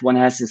 so that one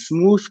has a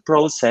smooth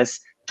process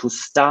to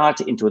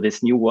start into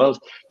this new world,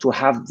 to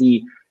have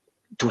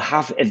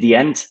at the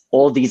end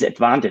all these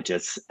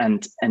advantages.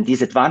 And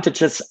these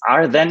advantages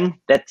are then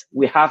that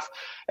we have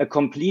a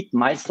complete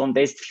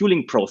milestone-based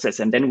fueling process,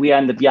 and then we are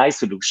in the BI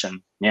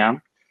solution. Yeah,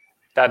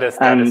 that is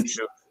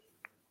true.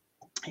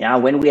 Yeah,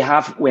 when we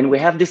have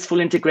this full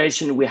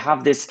integration, we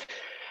have this,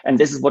 and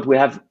this is what we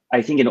have,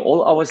 I think, in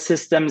all our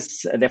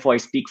systems. Therefore, I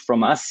speak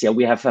from us. Yeah,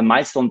 we have a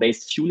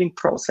milestone-based fueling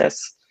process,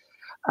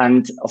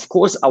 and of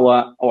course,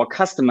 our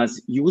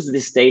customers use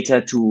this data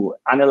to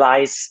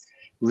analyze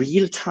in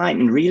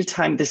real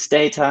time this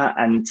data,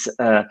 and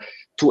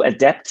to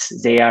adapt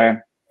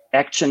their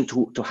action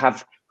to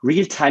have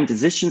real time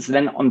decisions.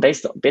 Then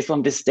based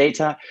on this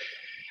data,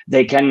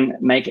 they can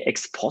make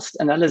ex post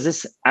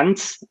analysis. And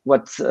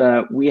what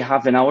we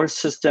have in our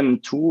system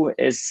too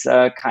is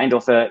kind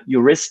of a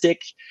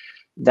heuristic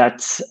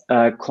that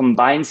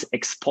combines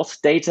ex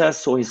post data,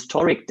 so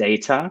historic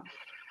data,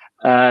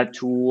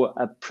 to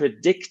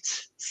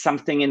predict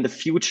something in the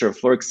future.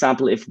 For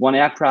example, if one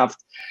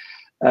aircraft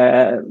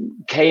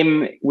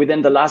came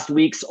within the last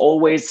weeks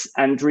always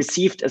and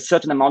received a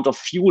certain amount of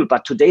fuel,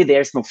 but today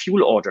there's no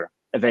fuel order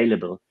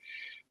available,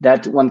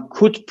 that one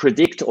could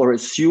predict or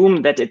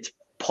assume that it's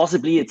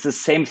the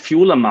same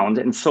fuel amount.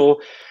 And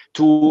so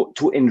to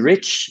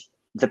enrich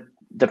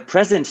the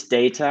present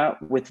data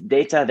with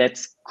data that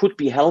could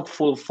be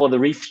helpful for the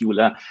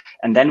refueler.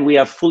 And then we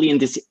are fully in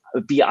this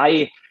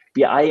BI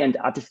and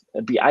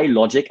BI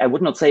logic. I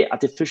would not say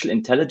artificial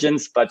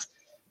intelligence, but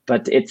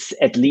it's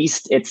at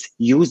least it's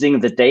using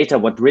the data,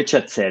 what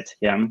Richard said.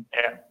 Yeah.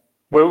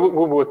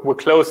 We're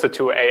closer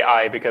to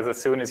AI, because as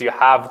soon as you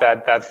have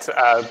that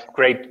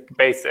great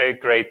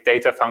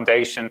data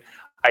foundation,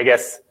 I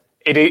guess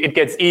it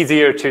gets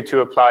easier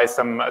to apply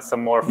some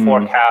more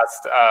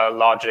forecast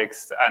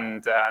logics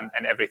and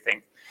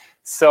everything.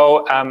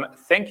 So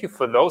thank you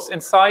for those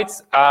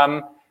insights.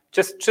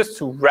 Just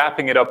to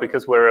wrapping it up,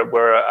 because we're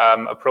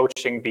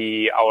approaching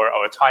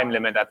our time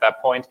limit at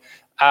that point.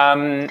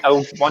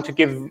 I want to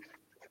give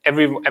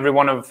every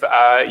one of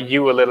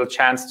you a little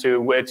chance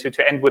to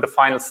end with a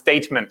final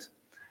statement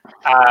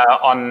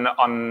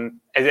on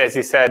as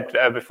you said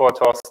before,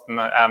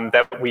 Torsten,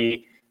 that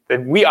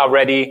we are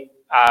ready,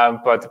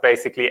 but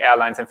basically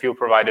airlines and fuel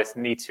providers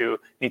need to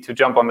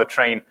jump on the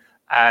train,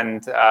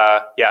 and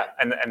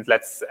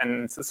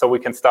so we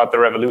can start the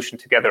revolution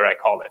together, I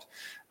call it.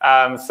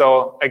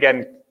 So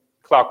again,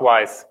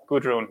 clockwise,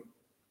 Gudrun,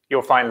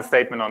 your final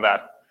statement on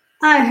that.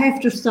 I have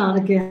to start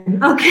again.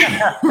 Okay.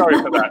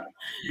 Sorry for that.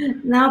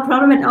 No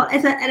problem at all.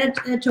 As I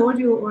told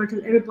you, or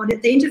tell everybody,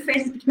 the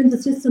interfaces between the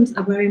systems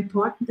are very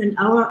important, and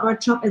our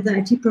job as the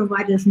IT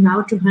provider is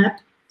now to help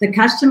the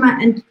customer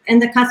and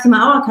the customer,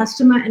 our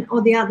customer, and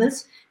all the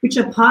others which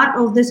are part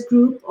of this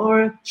group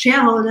or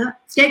stakeholder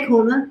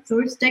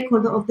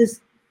of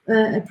this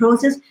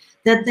process,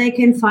 that they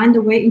can find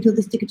a way into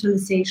this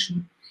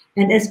digitalization.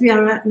 And as we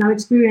are now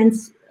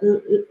experienced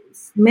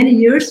many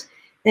years,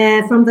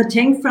 from the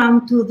tank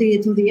farm to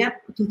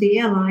the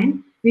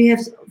airline. We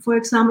have, for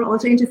example,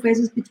 also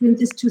interfaces between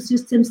these two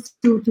systems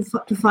to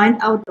find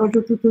out or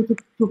to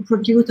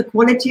produce the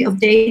quality of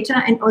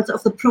data and also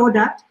of the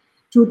product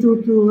to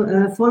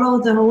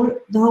follow the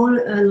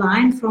whole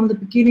line from the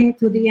beginning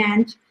to the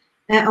end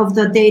of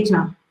the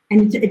data.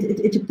 And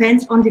it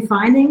depends on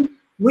defining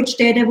which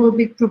data will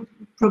be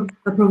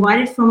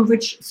provided from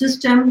which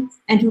system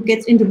and who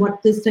gets into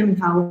what system and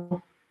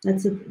how.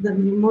 That's the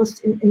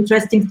most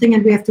interesting thing,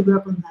 and we have to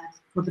work on that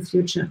for the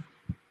future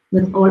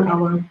with all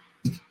our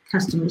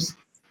customers.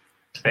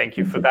 Thank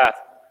you for that.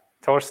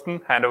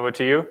 Torsten, hand over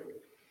to you.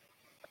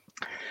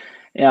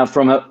 Yeah,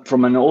 from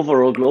an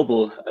overall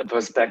global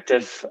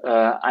perspective,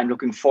 I'm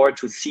looking forward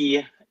to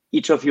see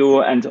each of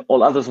you and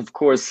all others, of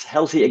course,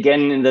 healthy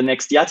again in the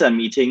next IATA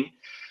meeting.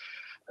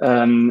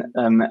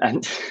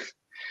 And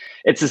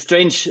it's a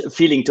strange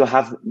feeling to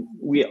have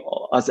we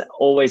as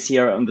always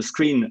here on the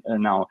screen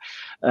now.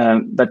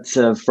 But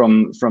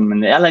from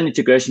an airline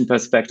integration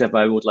perspective,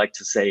 I would like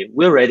to say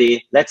we're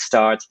ready. Let's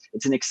start.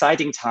 It's an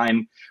exciting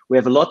time. We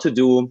have a lot to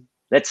do.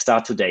 Let's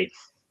start today.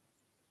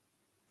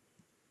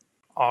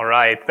 All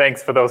right.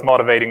 Thanks for those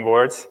motivating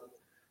words.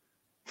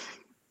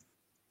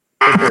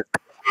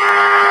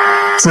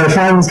 So if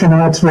I was going to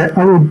add to it,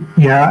 I would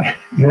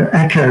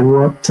echo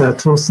what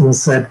Torsten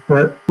has said,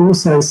 but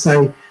also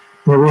say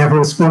that we have a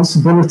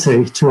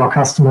responsibility to our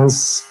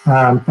customers,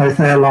 both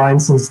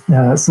airlines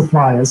and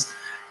suppliers,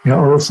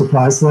 oil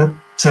suppliers,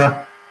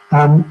 that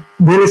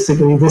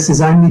realistically this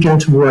is only going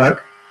to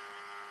work.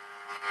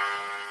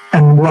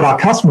 And what our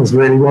customers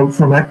really want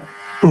from it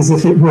is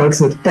if it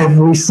works at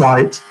every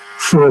site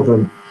for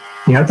them.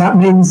 That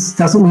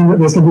doesn't mean that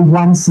there's going to be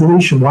one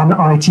solution, one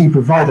IT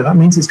provider. That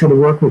means it's got to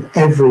work with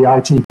every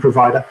IT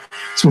provider.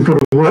 So we've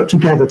got to work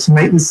together to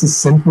make this as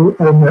simple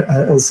and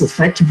as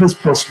effective as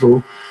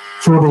possible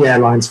for the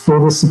airlines, for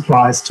the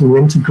suppliers to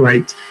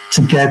integrate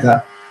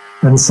together.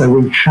 And so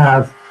we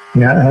have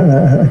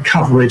a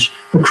coverage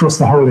across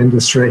the whole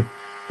industry.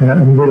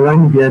 And we'll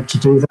only be able to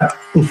do that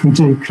if we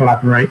do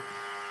collaborate.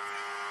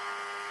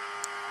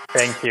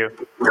 Thank you.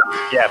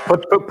 Yeah,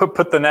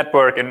 put the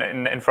network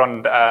in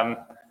front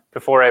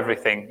before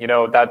everything.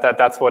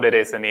 That's what it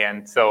is in the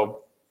end.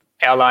 So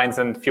airlines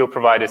and fuel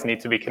providers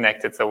need to be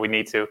connected. So we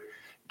need to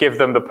give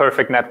them the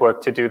perfect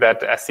network to do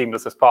that as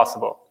seamless as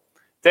possible.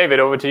 David,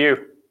 over to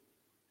you.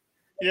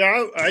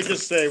 Yeah, I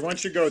just say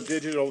once you go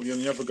digital, you'll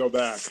never go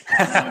back.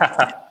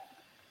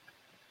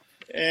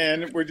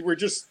 And we're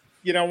just,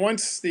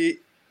 once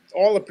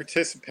all the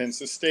participants,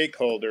 the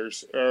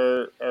stakeholders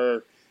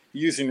are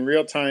using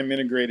real-time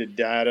integrated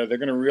data, they're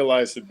going to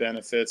realize the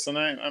benefits. And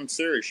I'm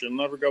serious, you'll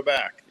never go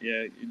back.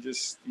 Yeah,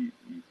 it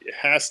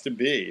has to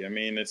be. I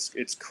mean,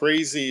 it's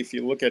crazy if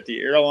you look at the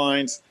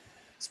airlines,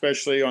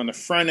 especially on the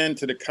front end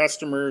to the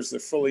customers, they're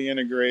fully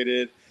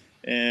integrated.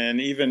 And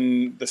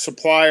even the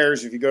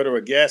suppliers, if you go to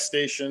a gas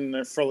station,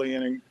 they're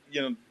fully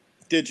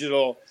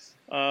digital.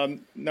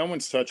 No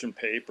one's touching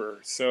paper.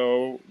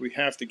 So we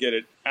have to get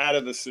it out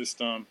of the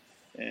system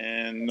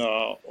and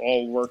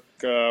all work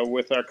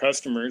with our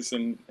customers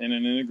in an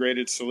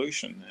integrated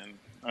solution. And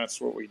that's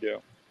what we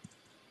do.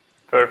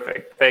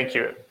 Perfect. Thank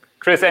you.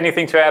 Chris,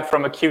 anything to add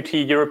from a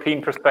QT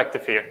European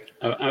perspective here?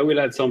 I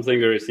will add something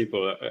very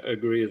simple. I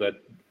agree that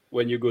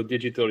when you go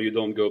digital, you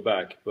don't go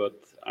back. But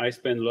I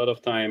spend a lot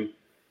of time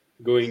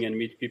going and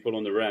meet people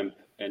on the ramp.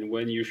 And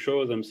when you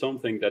show them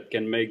something that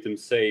can make them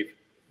save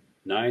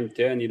 9,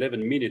 10,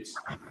 11 minutes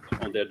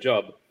on their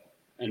job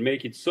and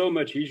make it so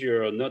much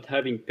easier not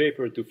having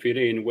paper to fill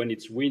in when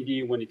it's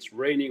windy, when it's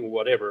raining, or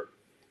whatever,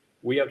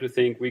 we have to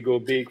think we go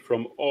big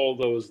from all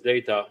those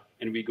data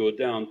and we go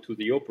down to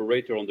the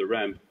operator on the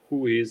ramp,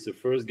 who is the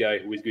first guy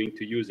who is going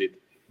to use it.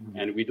 Mm-hmm.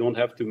 And we don't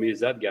have to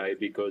miss that guy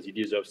because he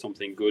deserves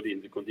something good in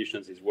the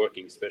conditions he's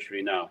working,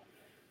 especially now.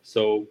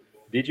 So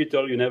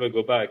digital, you never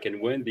go back. And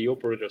when the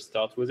operator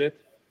starts with it,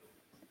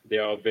 they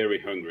are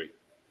very hungry.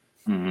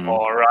 Mm-hmm.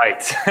 All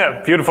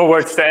right. Beautiful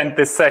words to end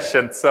this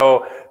session.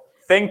 So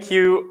thank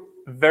you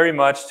very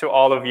much to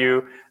all of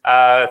you.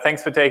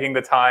 Thanks for taking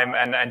the time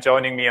and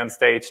joining me on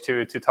stage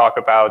to talk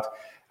about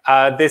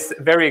this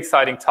very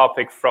exciting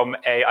topic from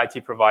a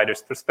IT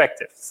provider's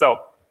perspective. So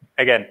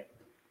again,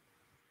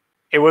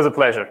 it was a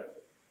pleasure.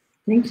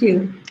 Thank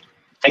you.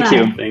 Thank Bye.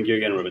 you. Thank you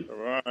again, Robin.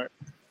 All right.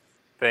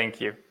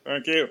 Thank you.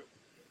 Thank you.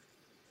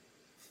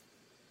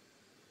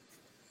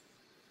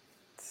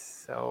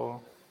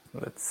 So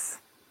let's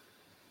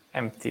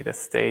empty the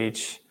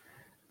stage.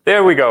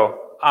 There we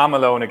go. I'm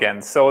alone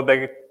again. So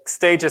the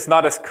stage is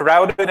not as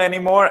crowded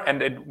anymore,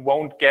 and it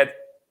won't get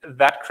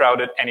that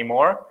crowded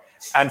anymore.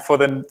 And for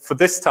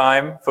this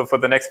time, for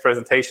the next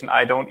presentation,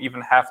 I don't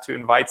even have to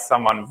invite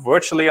someone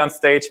virtually on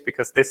stage,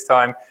 because this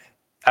time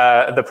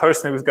the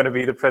person who's going to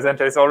be the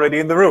presenter is already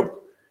in the room.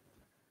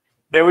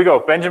 There we go.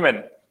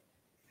 Benjamin.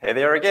 Hey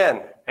there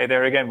again. Hey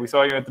there again. We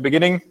saw you at the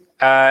beginning.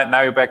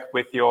 Now you're back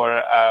with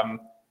your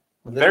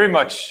very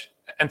much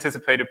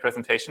anticipated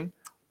presentation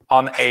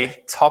on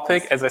a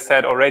topic, as I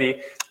said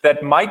already,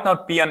 that might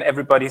not be on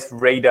everybody's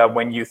radar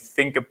when you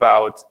think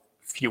about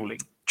fueling.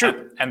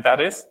 True. And that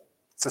is?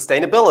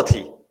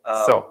 sustainability.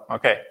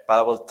 Okay. But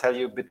I will tell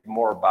you a bit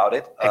more about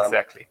it.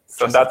 Exactly.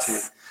 So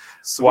that's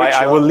why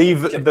I will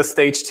leave the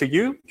stage to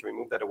you. Can we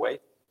move that away?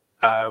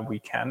 We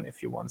can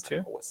if you want to.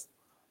 I always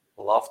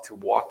love to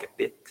walk a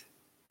bit.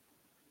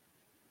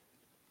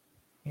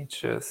 Let me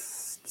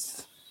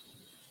just...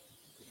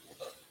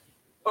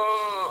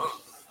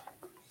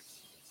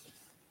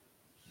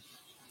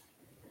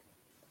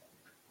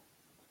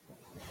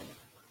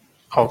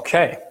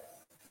 Okay.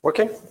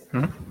 Working?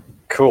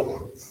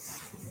 Cool.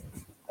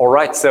 All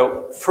right.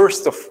 So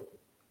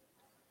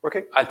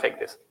working? I'll take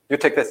this. You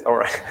take this. All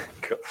right.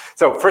 Cool.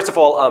 So first of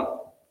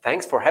all,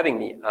 thanks for having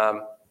me.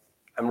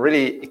 I'm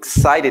really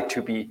excited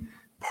to be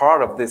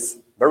part of this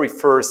very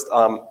first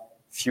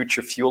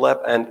Future Fuel Lab.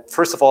 And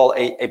first of all,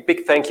 a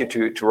big thank you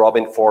to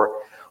Robin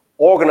for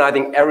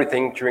organizing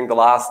everything during the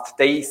last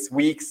days,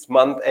 weeks,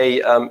 month,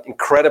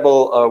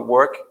 incredible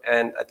work.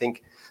 And I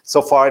think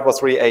so far it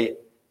was really a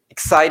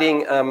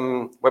exciting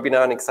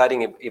webinar, an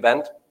exciting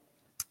event.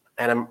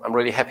 And I'm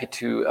really happy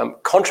to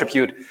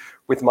contribute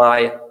with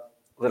my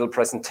little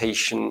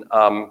presentation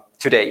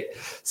today.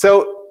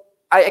 So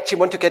I actually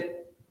want to get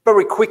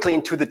very quickly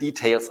into the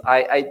details.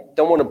 I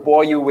don't want to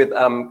bore you with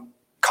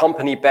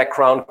company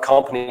background,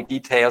 company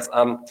details.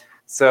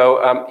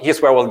 So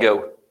here's where we'll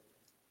go.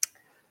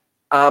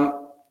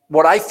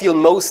 What I feel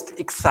most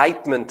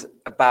excitement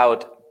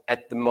about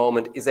at the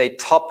moment is a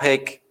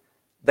topic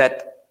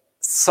that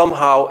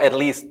somehow, at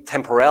least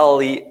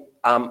temporarily,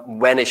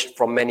 vanished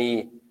from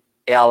many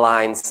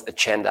airlines'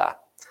 agenda.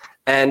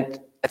 And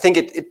I think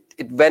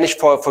it vanished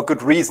for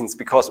good reasons,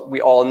 because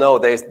we all know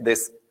there's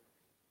this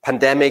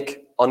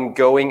pandemic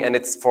ongoing, and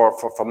it's for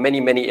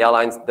many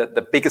airlines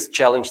the biggest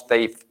challenge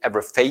they've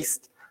ever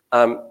faced.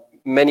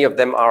 Many of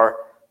them are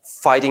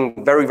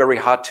fighting very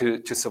hard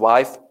to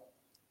survive,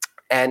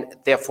 and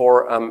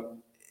therefore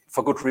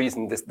for good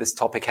reason this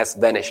topic has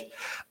vanished.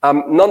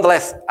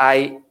 Nonetheless,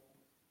 I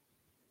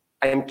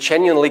am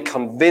genuinely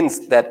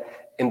convinced that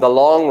in the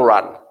long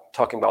run,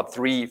 talking about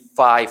 3,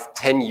 5,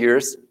 10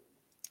 years,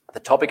 the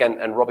topic,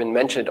 and Robin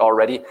mentioned it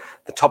already,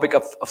 the topic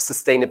of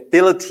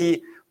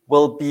sustainability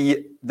will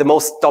be the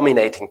most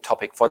dominating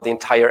topic for the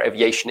entire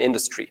aviation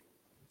industry.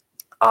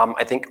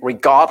 I think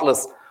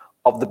regardless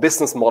of the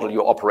business model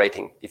you're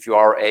operating, if you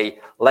are a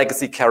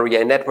legacy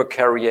carrier, a network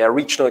carrier,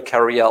 regional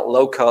carrier,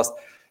 low cost,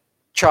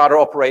 charter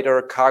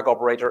operator, cargo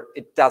operator,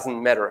 it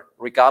doesn't matter.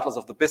 Regardless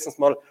of the business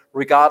model,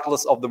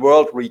 regardless of the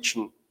world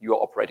region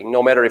you're operating,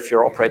 no matter if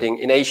you're operating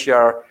in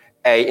Asia,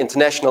 a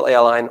international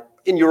airline,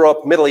 in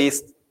Europe, Middle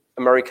East,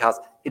 Americas,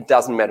 it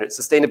doesn't matter.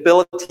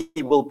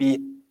 Sustainability will be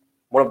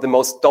one of the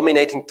most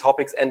dominating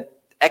topics, and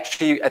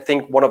actually I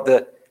think one of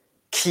the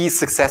key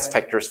success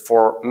factors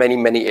for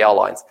many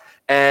airlines.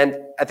 And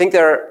I think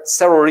there are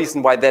several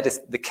reasons why that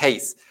is the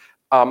case.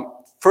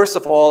 First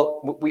of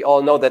all, we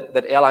all know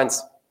that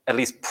airlines, at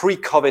least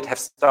pre-COVID, have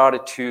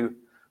started to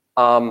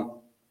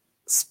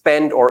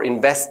spend or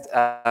invest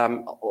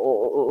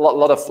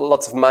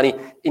lots of money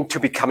into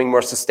becoming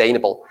more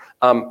sustainable,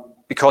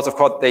 because of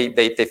course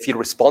they feel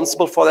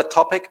responsible for that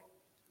topic,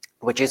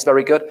 which is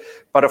very good.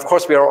 But of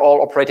course we are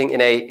all operating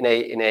in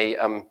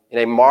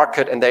a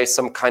market, and there is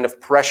some kind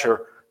of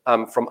pressure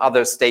from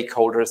other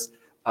stakeholders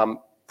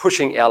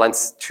pushing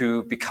airlines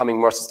to becoming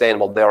more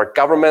sustainable. There are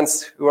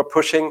governments who are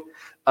pushing,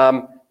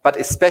 but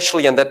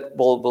especially, and that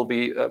will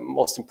be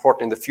most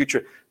important in the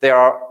future, there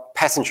are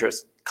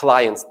passengers,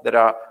 clients that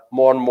are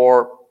more and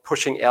more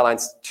pushing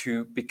airlines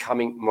to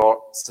becoming more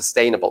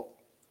sustainable.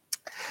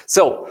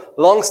 So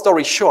long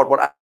story short,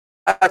 what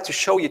I'd like to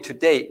show you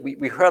today,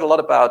 we heard a lot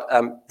about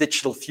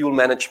digital fuel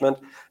management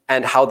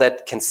and how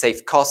that can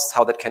save costs,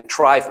 how that can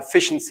drive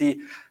efficiency,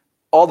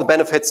 all the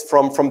benefits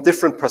from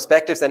different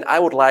perspectives. And I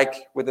would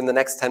like, within the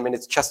next 10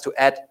 minutes, just to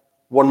add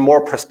one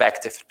more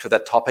perspective to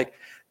that topic,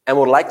 and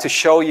would like to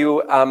show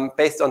you,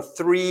 based on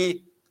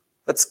 3,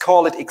 let's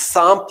call it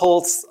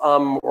examples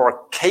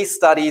or case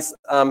studies,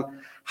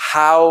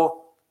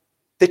 how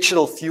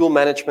digital fuel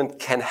management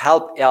can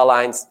help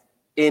airlines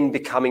in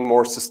becoming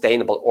more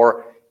sustainable,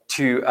 or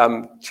to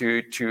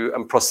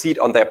proceed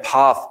on their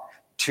path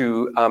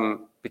to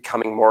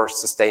becoming more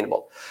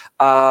sustainable.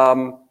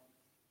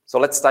 So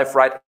let's dive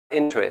right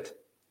into it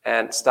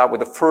and start with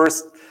the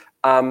first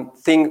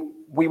thing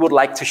we would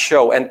like to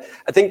show. And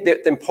I think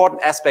the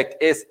important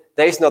aspect is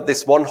there is not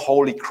this one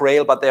holy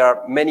grail, but there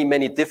are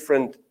many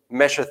different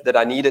measures that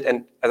are needed.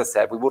 And as I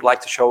said, we would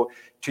like to show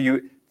to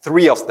you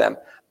 3 of them.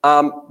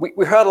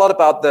 We heard a lot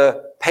about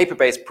the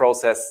paper-based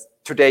process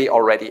today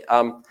already.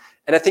 And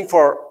I think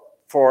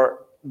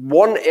for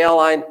one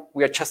airline,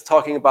 we are just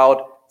talking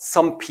about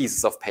some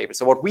pieces of paper.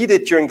 So what we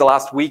did during the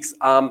last weeks,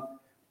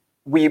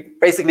 we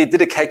basically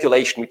did a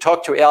calculation. We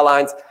talked to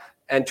airlines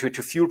and to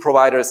fuel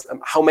providers,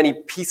 how many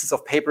pieces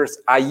of papers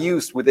are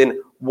used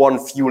within one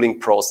fueling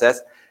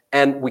process.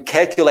 And we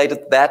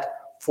calculated that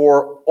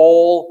for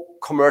all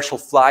commercial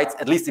flights,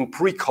 at least in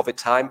pre-COVID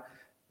time,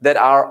 that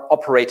are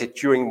operated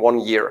during 1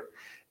 year.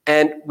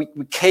 And we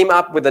came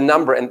up with a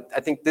number, and I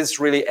think this is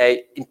really an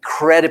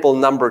incredible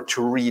number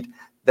to read,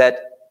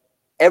 that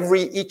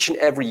each and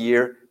every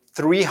year,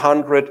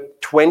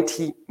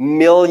 320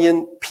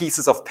 million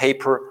pieces of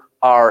paper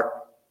are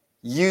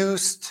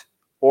used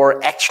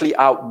or actually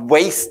are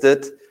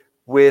wasted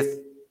with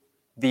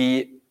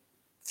the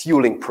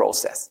fueling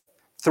process.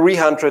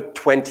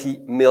 320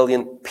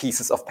 million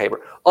pieces of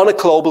paper. On a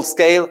global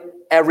scale,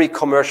 every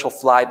commercial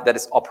flight that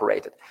is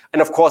operated.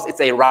 And of course, it's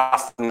a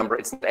rough number.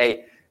 It's not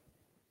a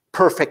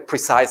perfect,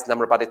 precise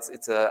number, but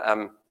it's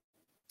a,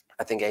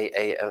 I think,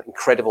 a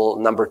incredible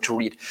number to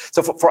read.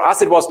 So for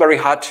us, it was very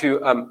hard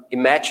to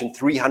imagine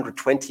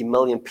 320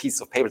 million pieces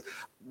of paper.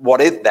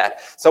 What is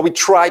that? So we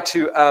tried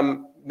to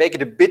make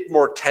it a bit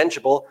more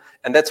tangible,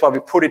 and that's why we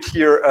put it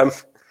here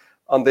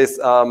on this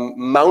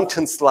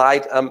mountain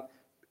slide.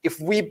 If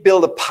we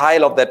build a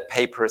pile of that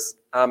papers,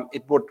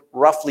 it would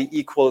roughly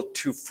equal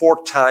to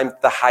 4 times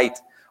the height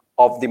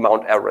of the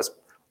Mount Everest,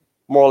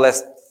 more or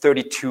less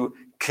 32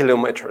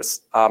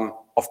 kilometers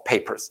of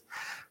papers.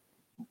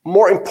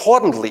 More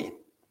importantly,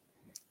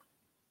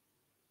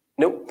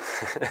 nope,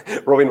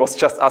 Robin was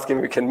just asking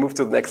if we can move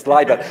to the next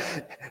slide, but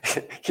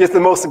here's the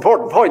most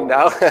important point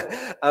now.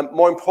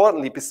 More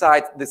importantly,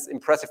 besides this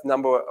impressive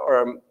number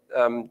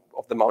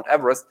of the Mount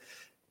Everest,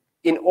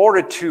 in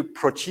order to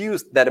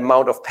produce that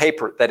amount of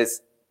paper that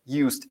is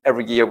used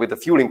every year with the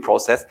fueling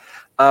process,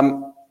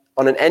 on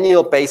an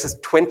annual basis,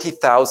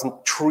 20,000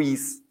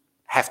 trees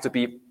have to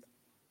be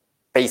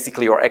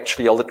basically or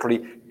actually or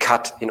literally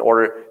cut in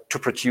order to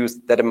produce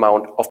that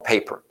amount of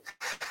paper.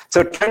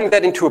 So turning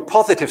that into a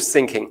positive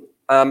thinking,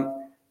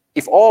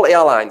 if all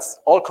airlines,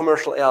 all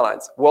commercial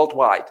airlines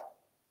worldwide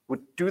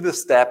would do the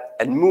step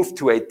and move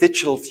to a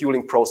digital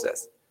fueling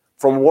process,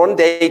 from one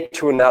day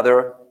to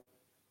another,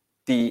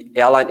 the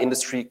airline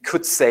industry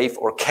could save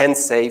or can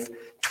save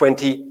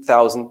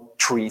 20,000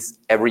 trees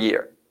every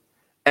year.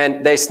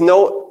 And there's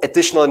no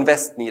additional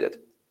invest needed.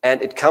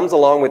 And it comes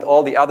along with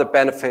all the other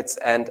benefits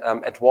and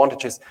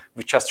advantages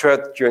we just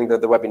heard during the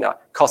webinar: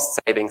 cost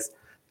savings,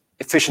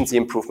 efficiency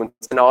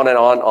improvements, and on and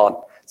on and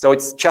on. So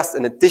it's just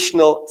an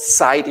additional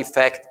side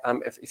effect,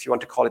 if you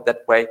want to call it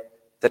that way,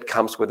 that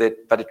comes with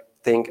it. But I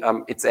think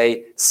it's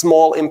a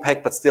small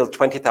impact, but still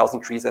 20,000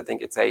 trees. I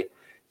think it's a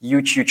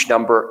huge, huge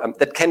number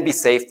that can be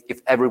saved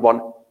if everyone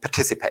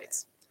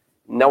participates.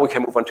 Now we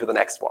can move on to the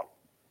next one.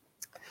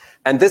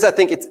 And this, I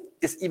think,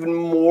 is even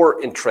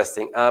more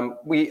interesting.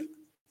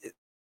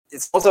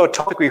 It's also a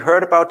topic we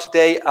heard about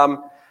today,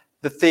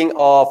 the thing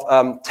of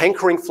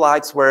tankering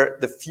flights where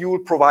the fuel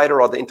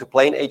provider or the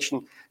into-plane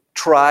agent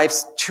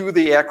drives to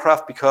the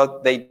aircraft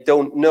because they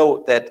don't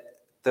know that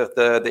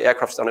the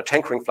aircraft is on a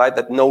tankering flight,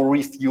 that no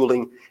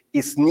refueling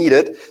is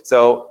needed.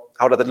 So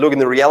how does it look in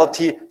the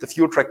reality? The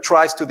fuel truck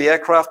drives to the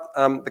aircraft.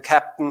 The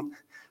captain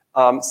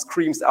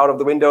screams out of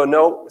the window,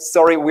 "No,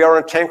 sorry, we are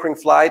on a tankering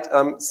flight.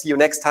 See you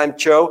next time,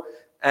 Joe."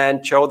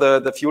 And Joe,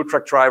 the fuel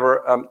truck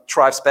driver,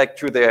 drives back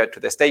to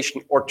their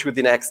station or to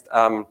the next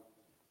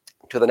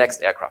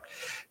aircraft.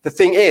 The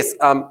thing is,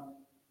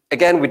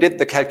 again, we did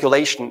the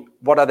calculation.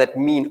 What does that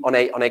mean on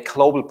a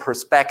global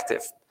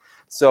perspective?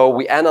 So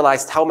we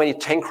analyzed how many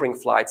tankering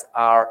flights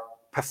are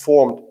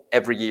performed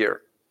every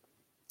year.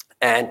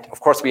 And of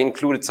course, we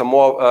included some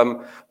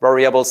more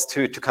variables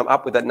to come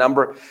up with that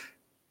number.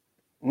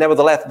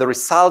 Nevertheless, the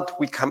result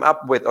we came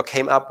up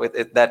with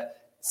is that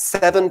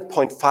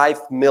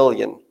 7.5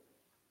 million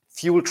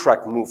fuel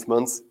truck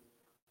movements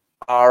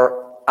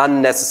are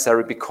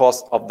unnecessary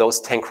because of those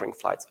tankering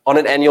flights on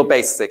an annual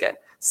basis. Again,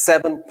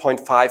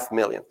 7.5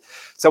 million.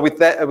 So with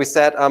that, we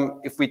said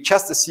if we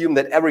just assume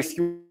that every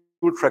fuel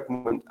truck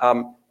movement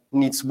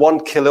needs 1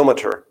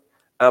 kilometer,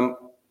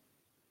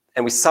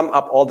 and we sum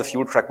up all the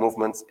fuel truck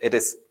movements, it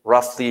is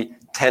roughly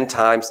 10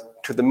 times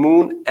to the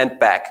moon and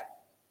back.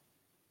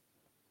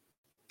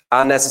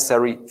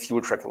 Unnecessary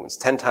fuel truck movements,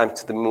 10 times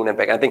to the moon and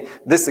back. I think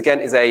this again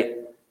is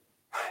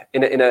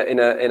in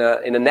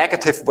a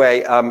negative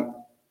way,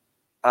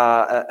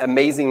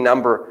 amazing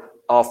number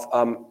of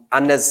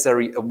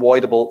unnecessary,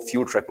 avoidable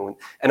fuel truck movement.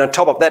 And on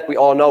top of that, we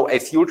all know a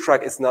fuel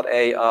truck is not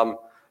a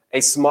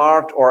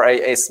smart or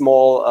a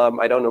small,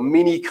 I don't know,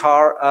 mini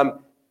car.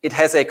 It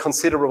has a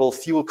considerable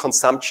fuel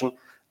consumption.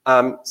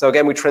 So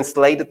again, we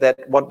translated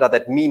that. What does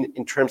that mean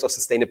in terms of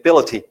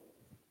sustainability?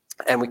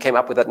 And we came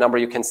up with that number.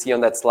 You can see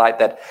on that slide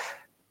that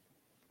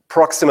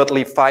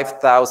approximately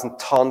 5,000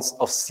 tons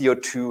of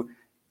CO2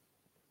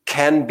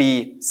 can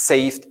be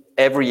saved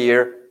every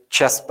year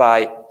just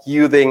by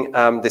using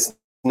this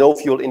no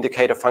fuel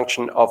indicator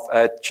function of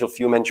digital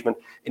fuel management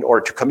in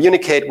order to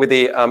communicate with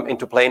the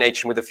into-plane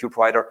agent, with the fuel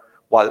provider,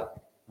 while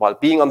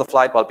being on the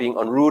flight, while being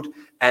en route,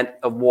 and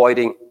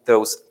avoiding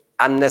those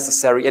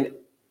unnecessary, and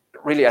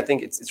really I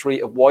think it's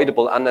really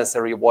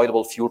unnecessary,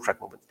 avoidable fuel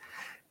truck movements.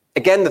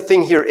 Again, the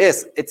thing here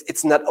is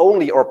it's not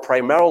only or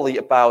primarily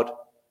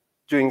about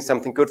doing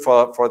something good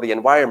for the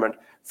environment.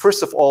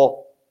 First of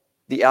all,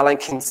 the airline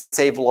can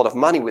save a lot of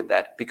money with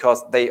that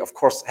because they, of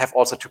course, have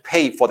also to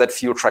pay for that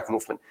fuel truck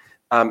movement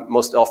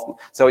most often.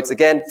 So it's,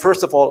 again,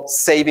 first of all,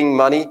 saving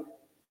money.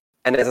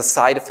 And as a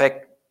side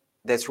effect,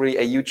 there's really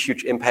a huge,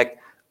 huge impact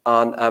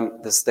on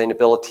the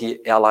sustainability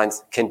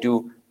airlines can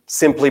do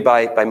simply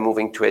by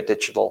moving to a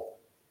digital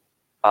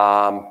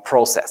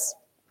process.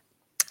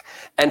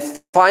 And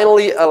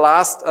finally, a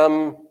last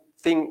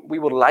thing we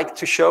would like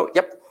to show.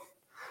 Yep.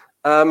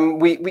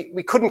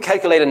 We couldn't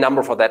calculate a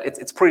number for that.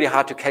 It's pretty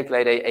hard to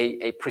calculate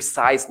a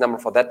precise number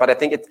for that, but I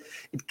think it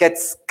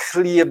gets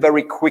clear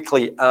very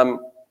quickly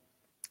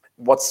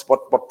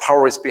what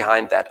power is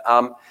behind that.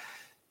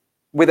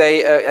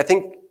 I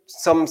think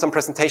some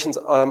presentations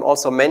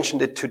also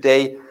mentioned it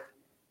today.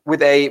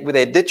 With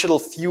a digital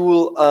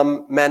fuel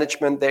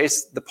management, there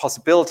is the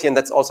possibility, and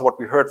that's also what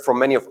we heard from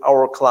many of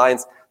our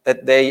clients,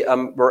 that they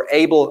were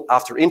able,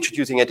 after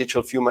introducing a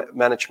digital fuel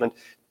management,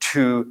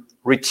 to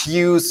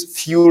reduce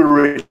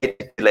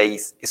fuel-related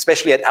delays,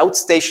 especially at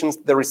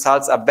outstations. The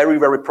results are very,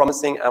 very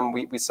promising.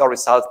 We saw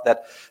results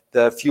that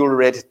the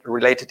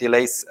fuel-related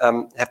delays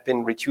have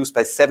been reduced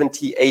by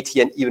 70,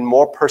 80, and even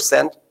more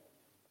 %.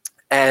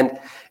 And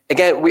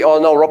again, we all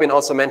know, Robin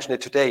also mentioned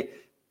it today,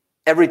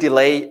 every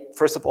delay,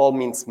 first of all,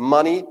 means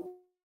money,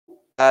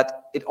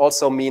 but it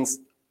also means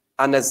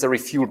unnecessary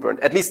fuel burn,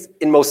 at least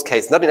in most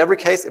cases. Not in every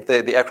case. If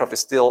the aircraft is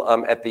still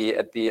at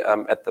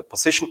the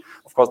position,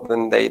 of course,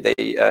 then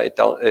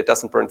it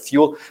doesn't burn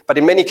fuel. But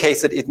in many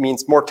cases, it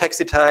means more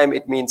taxi time.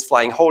 It means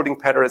flying holding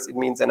patterns. It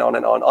means and on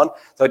and on and on.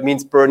 So it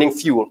means burning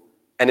fuel.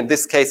 And in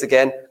this case,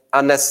 again,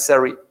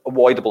 unnecessary,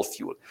 avoidable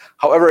fuel.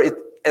 However,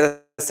 as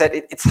I said,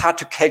 it's hard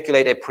to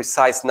calculate a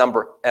precise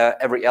number.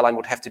 Every airline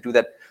would have to do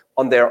that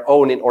on their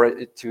own in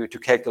order to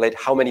calculate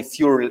how many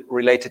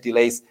fuel-related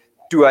delays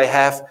do I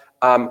have,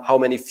 how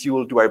many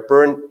fuel do I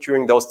burn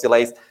during those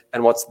delays,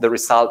 and what's the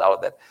result out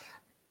of that.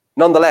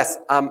 Nonetheless,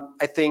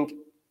 I think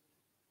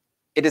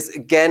it is,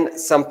 again,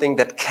 something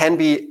that can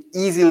be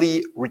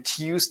easily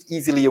reduced,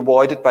 easily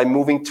avoided by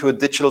moving to a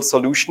digital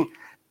solution.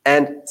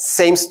 And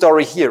same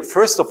story here.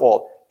 First of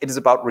all, it is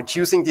about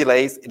reducing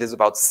delays. It is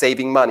about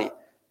saving money.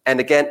 And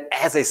again,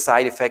 as a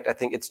side effect, I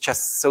think it's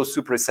just so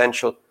super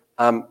essential.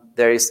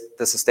 There is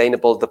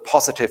the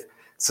positive,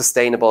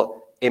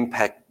 sustainable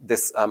impact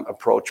this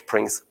approach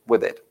brings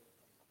with it.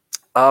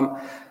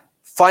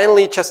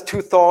 Finally, just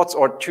two thoughts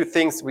or two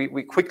things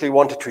we quickly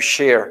wanted to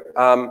share.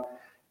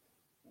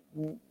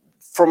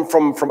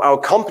 From our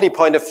company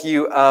point of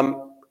view,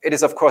 it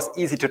is, of course,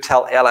 easy to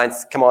tell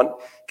airlines, come on,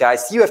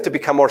 guys, you have to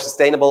become more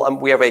sustainable.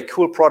 We have a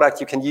cool product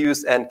you can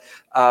use, and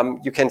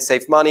you can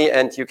save money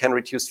and you can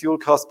reduce fuel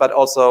costs, but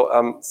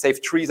also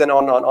save trees and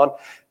on and on.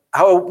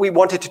 How we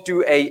wanted to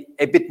do a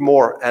bit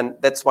more, and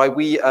that's why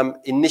we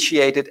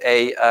initiated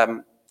a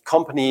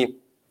company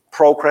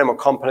program or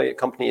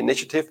company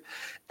initiative.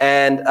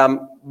 And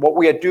what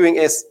we are doing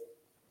is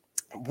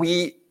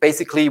we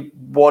basically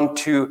want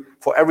to,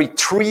 for every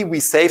tree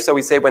we save, so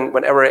we say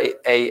whenever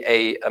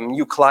a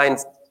new client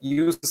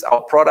uses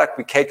our product,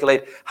 we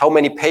calculate how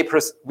many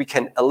papers we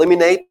can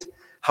eliminate,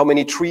 how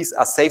many trees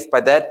are saved by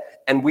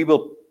that, and we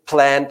will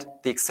plant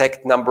the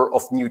exact number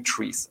of new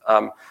trees.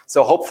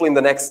 So hopefully in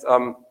the next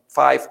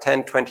 5,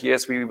 10, 20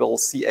 years, we will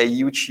see a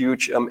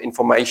huge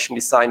information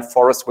design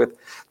forest with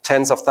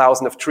tens of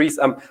thousands of trees.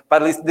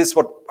 But at least this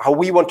is how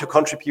we want to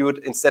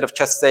contribute. Instead of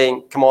just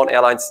saying, come on,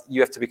 airlines, you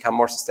have to become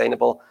more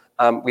sustainable.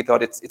 We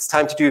thought it's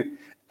time to do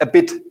a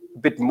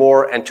bit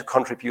more and to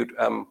contribute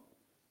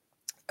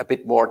a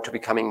bit more to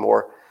becoming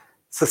more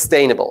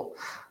sustainable.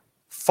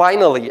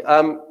 Finally,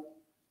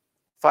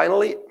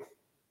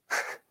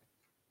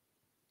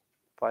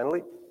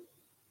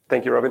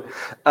 thank you, Robin.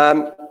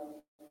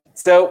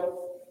 So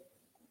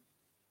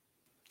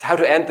how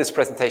to end this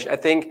presentation? I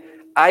think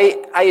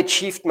I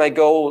achieved my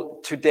goal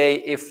today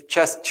if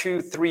just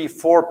 2, 3,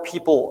 4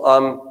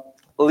 people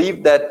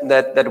leave that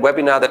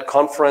webinar, that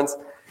conference,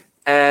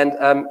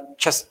 and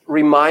just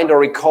remind or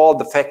recall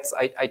the facts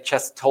I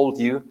just told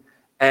you.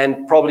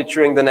 And probably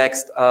during the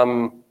next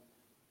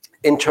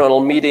internal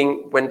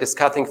meeting, when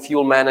discussing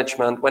fuel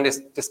management, when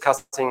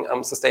discussing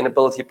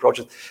sustainability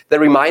approaches, they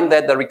remind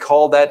that, they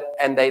recall that,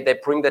 and they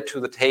bring that to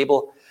the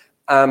table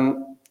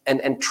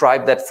and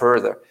drive that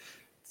further.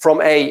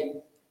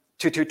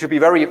 To be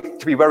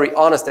very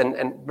honest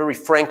and very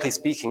frankly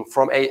speaking,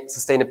 from a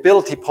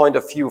sustainability point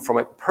of view, from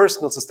a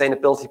personal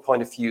sustainability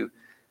point of view,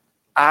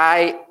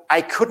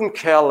 I couldn't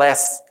care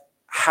less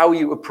how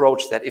you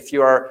approach that. If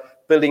you are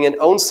building an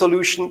own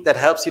solution that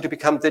helps you to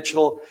become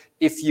digital,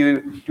 if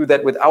you do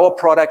that with our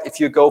product, if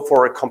you go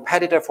for a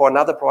competitor, for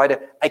another provider,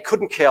 I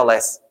couldn't care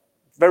less,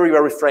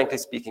 very frankly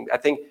speaking. I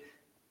think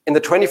in the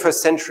 21st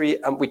century,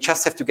 we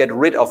just have to get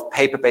rid of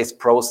paper-based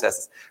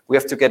processes. We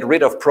have to get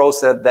rid of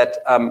process that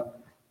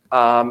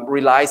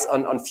relies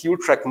on fuel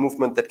track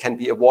movement that can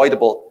be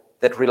avoidable,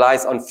 that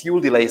relies on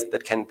fuel delays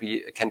that can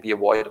be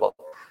avoidable.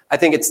 I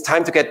think it's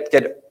time to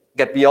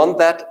get beyond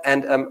that.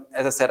 And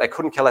as I said, I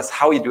couldn't care less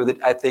how you do it.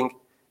 I think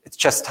it's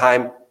just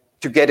time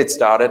to get it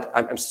started.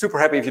 I'm super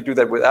happy if you do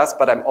that with us,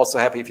 but I'm also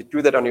happy if you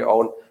do that on your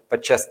own.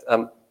 But just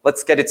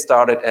let's get it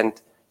started,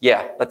 and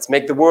yeah, let's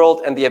make the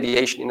world and the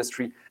aviation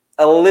industry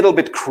a little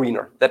bit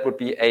greener. That would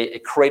be a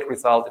great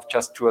result if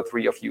just 2 or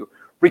 3 of you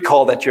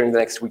recall that during the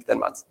next week and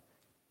months.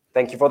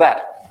 Thank you for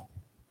that.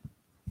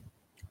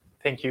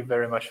 Thank you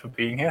very much for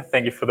being here.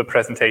 Thank you for the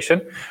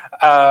presentation.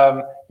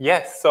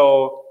 Yes,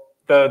 so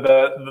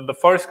the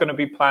forest going to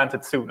be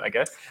planted soon, I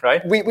guess,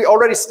 right? We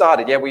already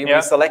started. Yeah, we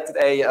selected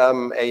a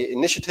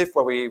initiative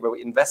where we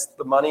invest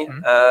the money,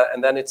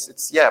 and then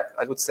it's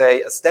I would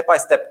say a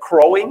step-by-step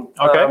growing.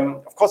 Okay.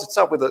 Of course, it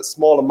starts with a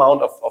small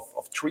amount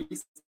of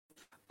trees,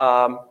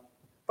 but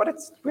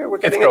we're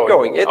getting it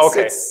going.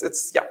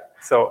 It's yeah.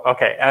 So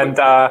okay, and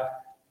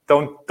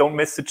don't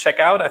miss to check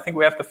out. I think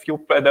we have the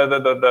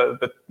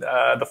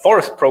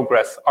forest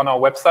progress on our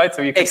website,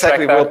 so you can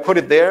exactly. Track that. We'll put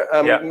it there.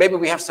 Maybe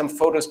we have some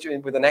photos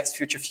with the next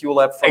Future Fuel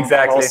Lab from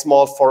our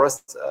small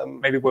forest.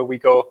 Maybe where we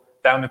go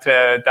down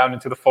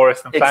into the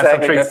forest and plant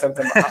some trees. Some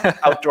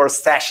outdoor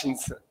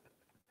sessions.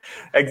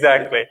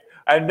 Exactly.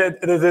 And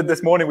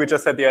this morning we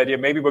just had the idea.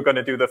 Maybe we're going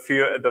to do the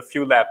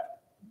fuel lab,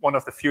 one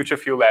of the Future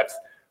Fuel Labs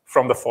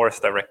from the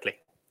forest directly.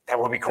 That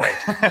would be great.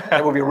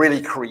 That would be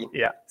really green.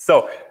 Yeah.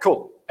 So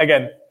cool.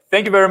 Again,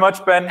 thank you very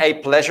much, Ben. A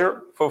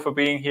pleasure for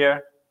being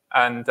here.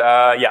 And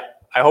I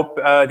hope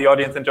the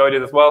audience enjoyed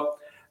it as well.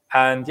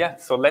 And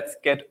so let's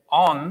get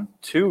on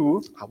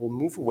to. I will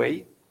move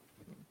away.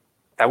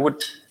 That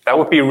would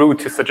be rude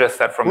to suggest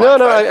that from No,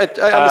 I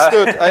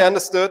understood. I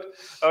understood.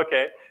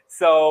 Okay.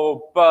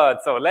 So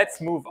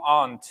let's move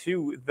on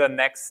to the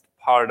next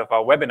part of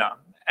our webinar.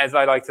 As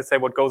I like to say,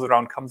 what goes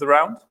around comes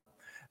around.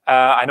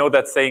 I know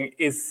that saying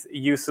is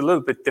used a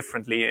little bit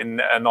differently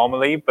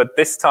normally, but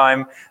this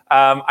time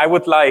I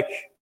would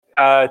like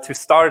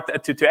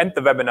to end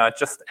the webinar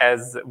just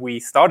as we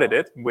started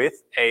it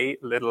with a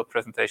little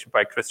presentation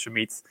by Christian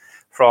Mietz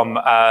from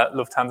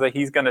Lufthansa.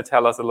 He's going to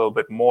tell us a little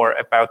bit more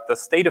about the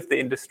state of the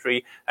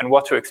industry and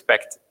what to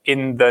expect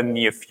in the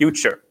near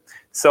future.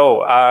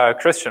 So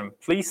Christian,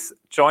 please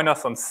join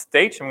us on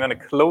stage. I'm going to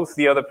close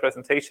the other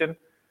presentation.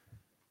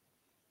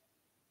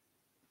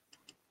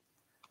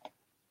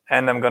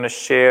 And I'm going to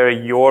share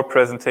your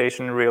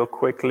presentation real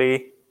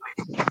quickly.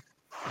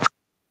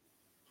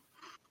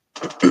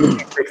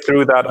 Click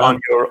through that on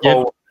your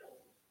own.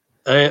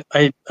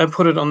 I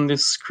put it on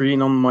this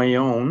screen on my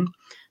own.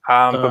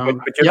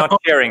 But you're not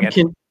sharing it.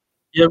 Do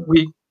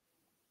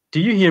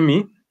you hear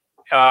me?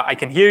 I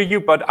can hear you,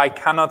 but I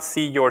cannot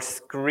see your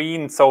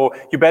screen. So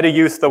you better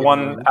use the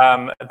one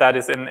that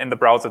is in the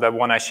browser, that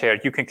one I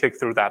shared. You can click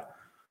through that.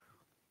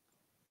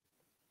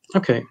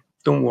 Okay,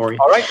 don't worry.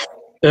 All right.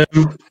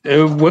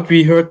 What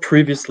we heard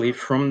previously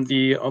from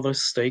the other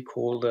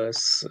stakeholders,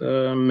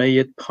 may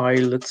it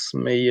pilots,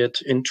 may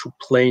it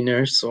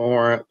interplaners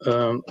or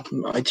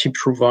IT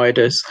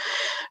providers,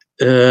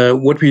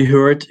 what we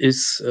heard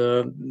is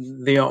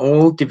they are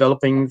all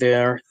developing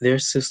their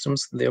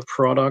systems, their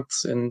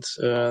products, and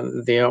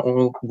they are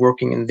all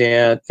working in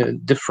their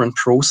different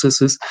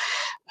processes.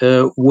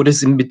 What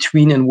is in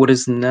between and what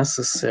is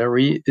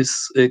necessary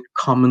is a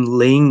common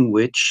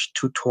language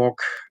to talk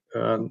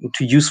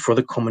to use for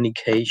the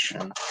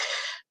communication.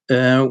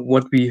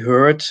 What we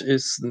heard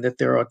is that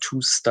there are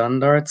two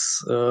standards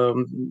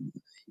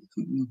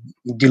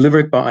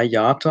delivered by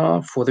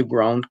IATA for the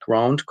ground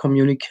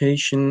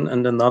communication,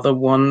 and another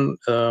one,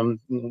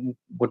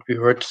 what we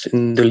heard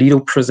in the Lido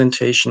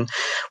presentation,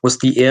 was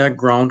the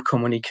air-ground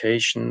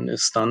communication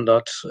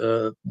standard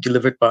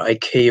delivered by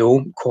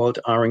ICAO called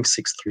ARINC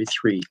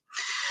 633.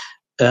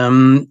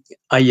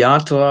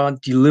 IATA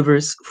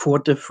delivers 4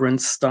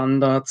 different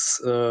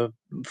standards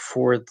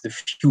for the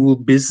fuel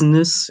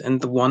business, and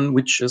the one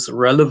which is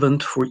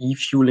relevant for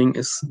e-fueling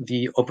is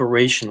the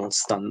operational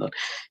standard.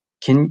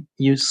 Can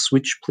you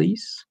switch,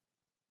 please?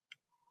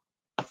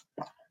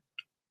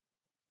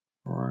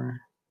 Or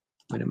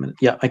wait a minute.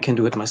 Yeah, I can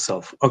do it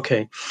myself.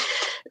 Okay.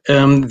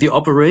 The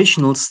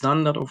operational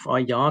standard of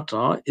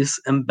IATA is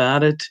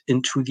embedded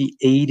into the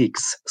ADIX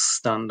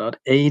standard.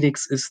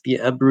 ADIX is the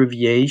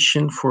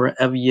abbreviation for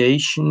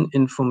Aviation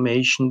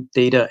Information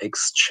Data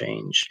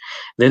Exchange.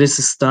 That is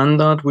a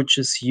standard which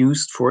is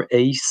used for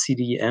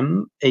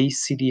ACDM.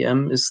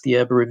 ACDM is the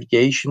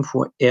abbreviation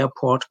for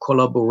Airport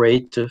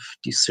Collaborative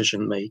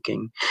Decision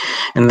Making.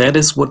 And that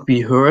is what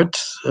we heard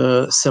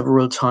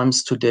several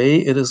times today.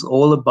 It is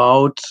all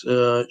about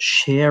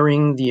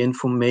sharing the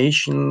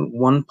information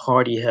one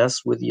party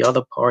has with the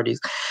other parties,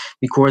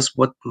 because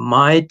what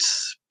might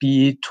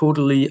be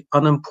totally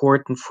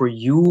unimportant for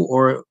you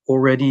or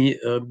already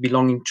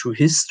belonging to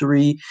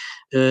history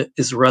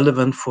is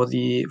relevant for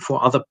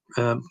other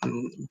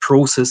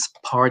process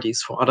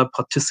parties, for other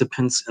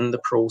participants in the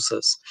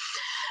process.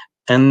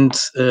 And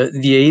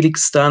the ADIX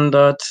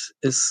standard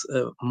is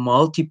a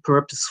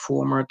multi-purpose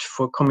format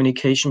for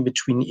communication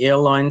between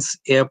airlines,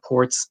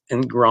 airports,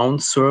 and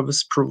ground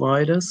service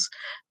providers.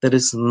 That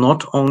is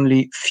not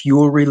only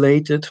fuel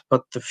related,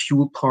 but the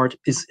fuel part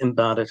is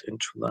embedded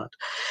into that.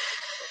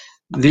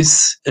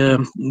 This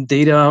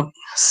data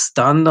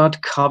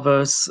standard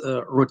covers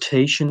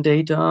rotation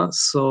data,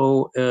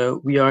 so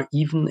we are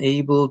even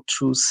able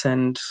to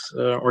send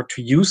or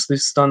to use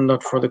this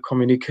standard for the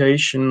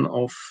communication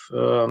of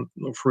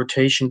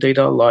rotation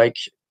data, like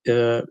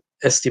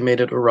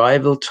estimated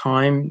arrival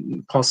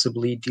time,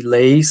 possibly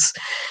delays,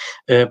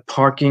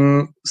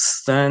 parking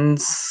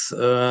stands,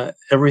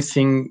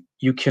 everything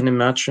you can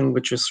imagine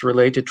which is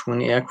related to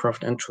an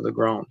aircraft and to the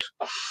ground.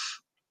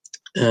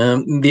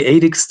 The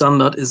ADIC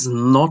standard is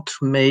not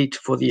made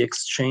for the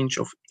exchange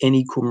of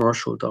any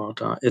commercial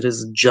data. It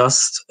is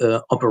just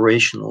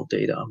operational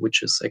data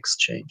which is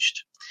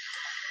exchanged.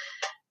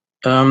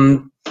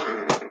 The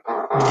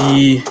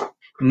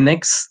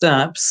next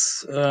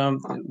steps in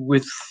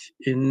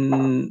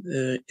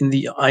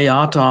the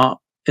IATA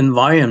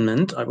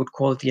environment, I would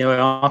call it the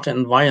IATA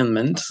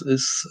environment,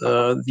 is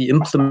the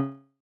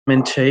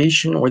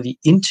implementation or the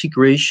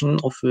integration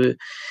of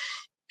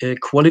a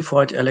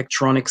qualified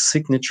electronic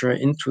signature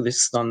into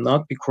this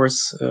standard,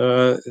 because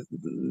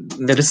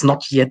that is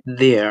not yet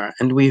there.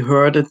 And we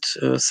heard it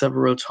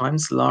several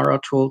times. Lara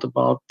told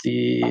about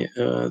the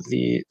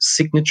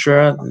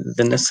signature,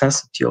 the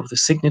necessity of the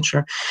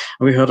signature.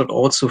 We heard it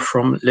also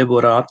from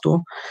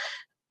Leborato.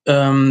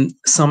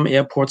 Some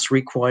airports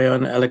require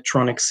an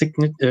electronic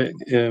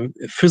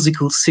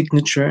physical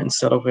signature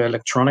instead of an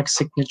electronic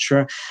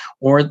signature,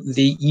 or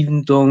they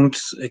even don't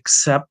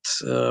accept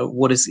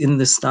what is in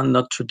the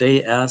standard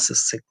today as a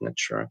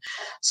signature.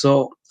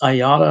 So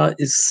IATA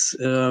is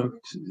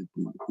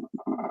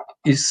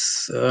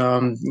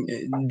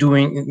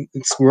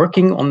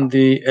working on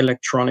the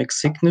electronic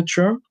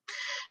signature,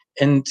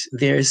 and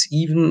there is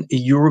even a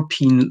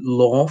European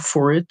law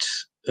for it.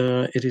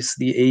 It is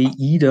the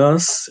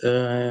EIDAS,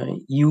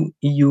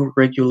 EU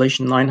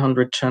Regulation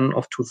 910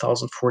 of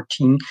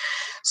 2014.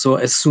 So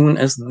as soon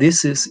as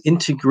this is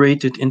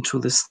integrated into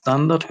the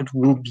standard, it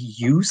will be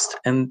used,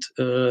 and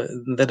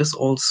that is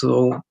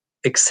also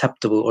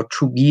acceptable or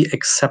to be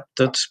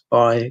accepted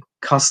by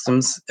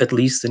customs, at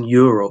least in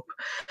Europe.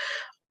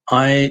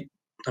 I'm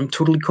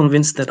totally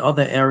convinced that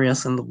other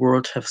areas in the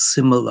world have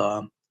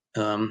similar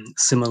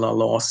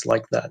laws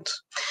like that.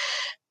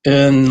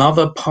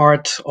 Another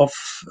part of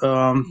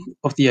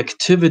the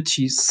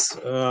activities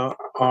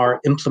are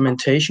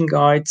implementation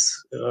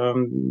guides.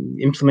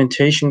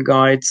 Implementation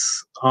guides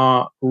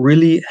are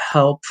really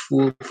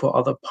helpful for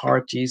other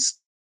parties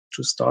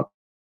to start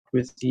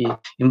with the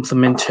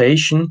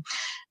implementation,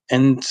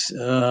 and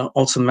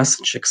also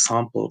message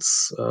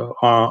examples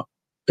are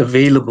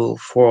available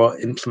for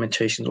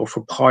implementation or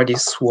for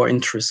parties who are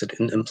interested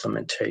in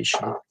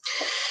implementation.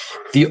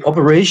 The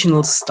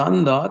operational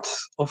standard,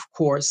 of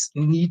course,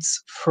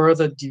 needs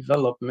further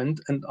development,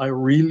 and I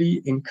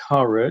really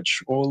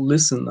encourage all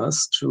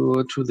listeners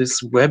to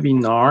this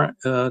webinar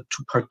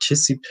to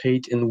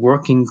participate in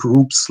working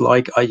groups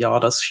like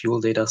IATA's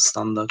Fuel Data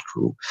Standard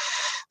Group.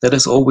 That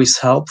is always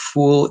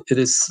helpful. It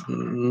is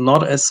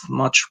not as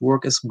much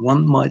work as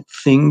one might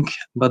think,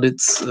 but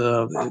its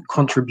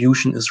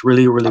contribution is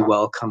really, really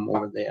welcome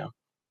over there.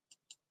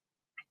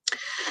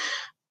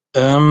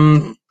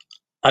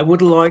 I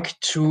would like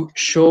to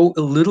show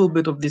a little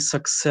bit of the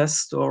success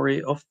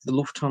story of the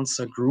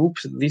Lufthansa Group.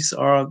 These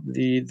are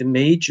the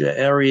major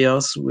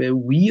areas where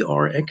we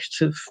are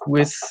active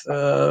with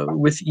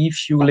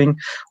e-fueling.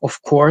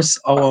 Of course,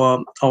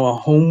 our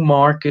home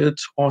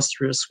market,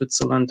 Austria,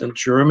 Switzerland, and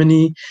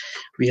Germany.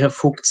 We have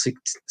hooked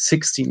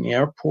 16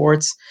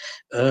 airports.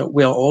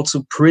 We are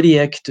also pretty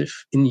active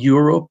in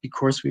Europe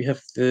because we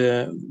have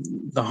the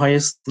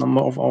highest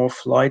number of our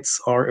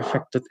flights are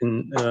affected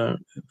in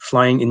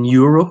flying in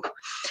Europe.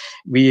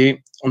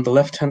 On the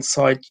left-hand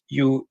side,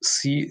 you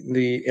see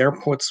the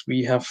airports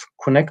we have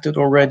connected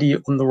already.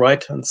 On the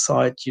right-hand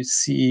side, you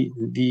see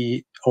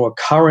our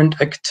current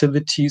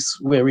activities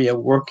where we are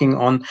working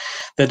on.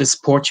 That is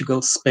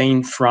Portugal,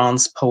 Spain,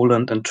 France,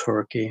 Poland, and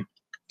Turkey.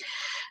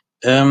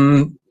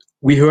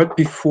 We heard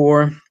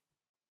before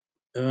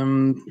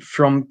from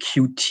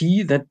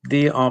QT that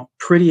they are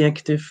pretty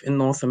active in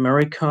North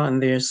America,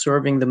 and they are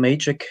serving the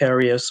major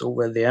carriers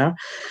over there.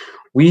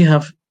 We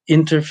have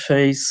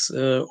interface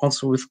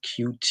also with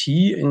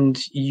QT and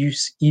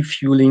use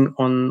e-fueling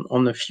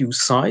on a few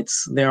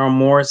sites. There are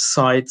more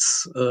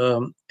sites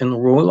in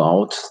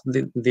rollout.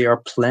 They are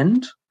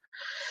planned.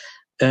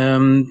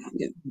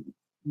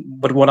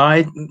 But what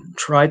I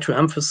try to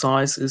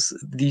emphasize is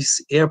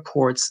these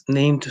airports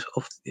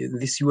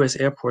these US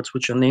airports,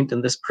 which are named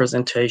in this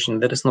presentation,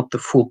 that is not the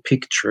full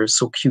picture.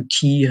 So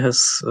QT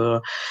has a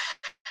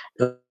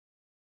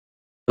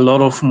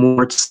lot of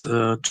more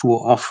to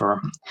offer.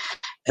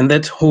 And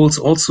that holds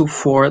also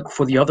for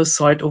the other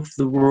side of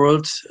the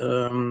world,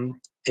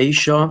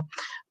 Asia.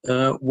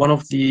 One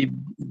of the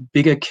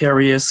bigger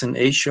carriers in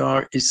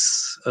Asia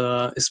is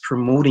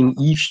promoting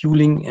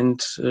e-fueling and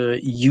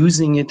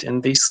using it,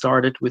 and they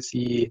started with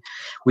the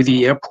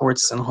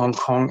airports in Hong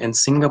Kong and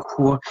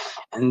Singapore,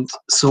 and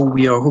so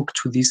we are hooked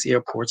to these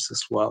airports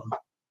as well.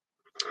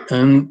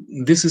 And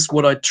this is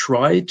what I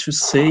try to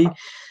say.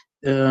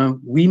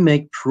 We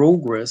make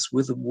progress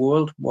with the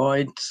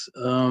worldwide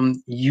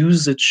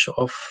usage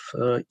of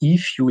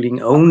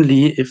e-fueling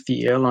only if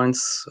the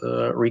airlines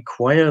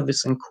require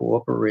this and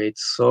cooperate.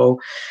 So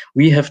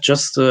we have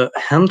just a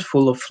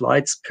handful of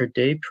flights per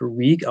day per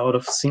week out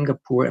of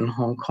Singapore and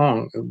Hong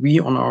Kong. We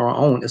on our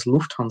own as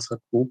Lufthansa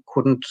Group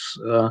couldn't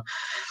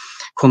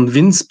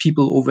convince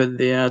people over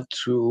there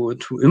to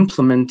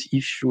implement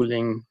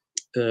e-fueling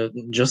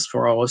just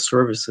for our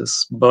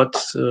services, but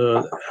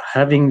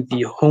having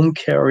the home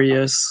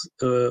carriers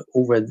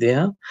over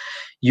there,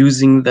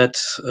 using that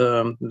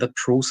that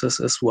process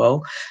as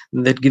well,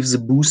 that gives a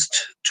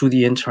boost to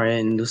the entire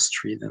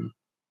industry then.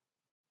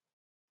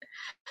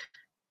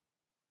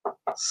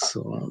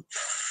 So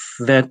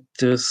that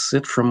is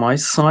it from my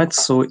side.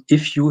 So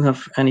if you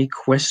have any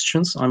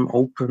questions, I'm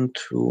open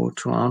to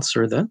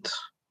answer that.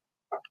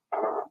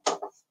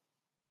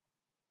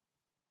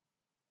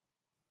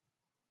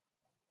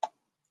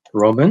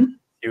 Robin?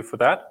 You for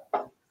that?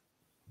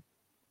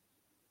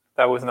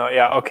 That was no,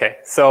 yeah, okay.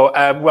 So,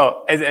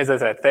 well, as I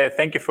said,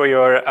 thank you for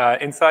your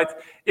insights.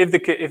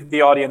 If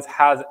the audience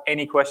has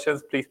any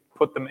questions, please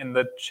put them in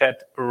the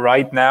chat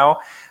right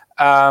now.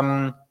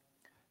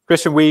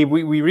 Christian, we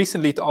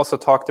recently also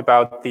talked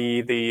about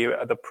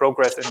the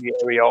progress in the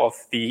area of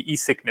the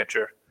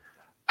e-signature.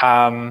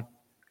 Do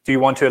you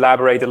want to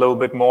elaborate a little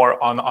bit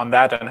more on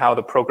that and how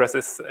the progress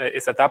is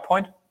at that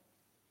point?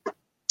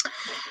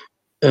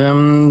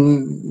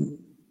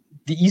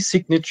 The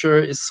e-signature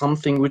is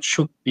something which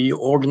should be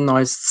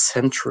organized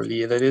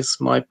centrally. That is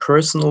my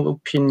personal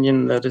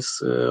opinion. That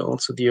is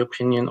also the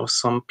opinion of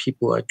some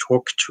people I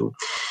talk to.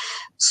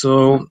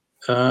 So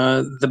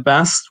the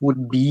best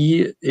would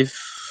be if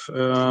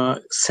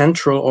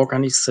central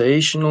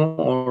organizational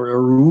or a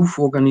roof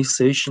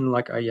organization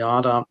like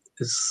IATA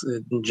is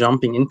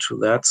jumping into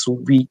that. So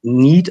we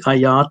need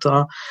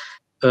IATA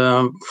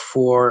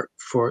for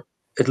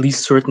at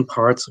least certain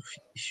parts of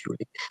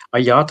e-fueling.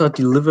 IATA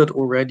delivered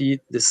already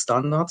the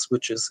standards,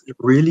 which is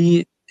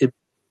really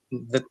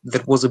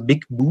that was a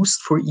big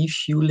boost for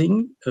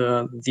e-fueling.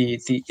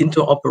 The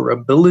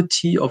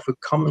interoperability of a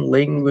common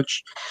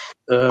language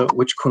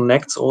which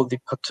connects all the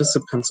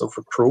participants of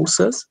a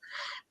process.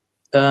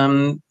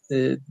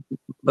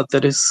 But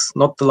that is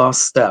not the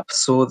last step.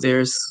 So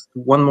there's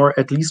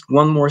at least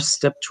one more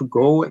step to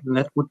go, and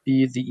that would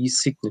be the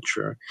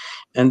e-signature.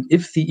 And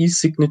if the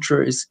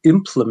e-signature is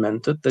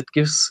implemented, that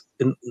gives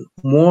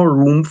more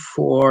room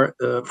for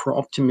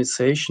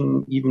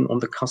optimization, even on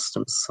the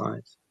customs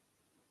side.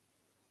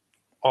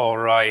 All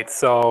right.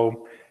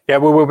 So yeah,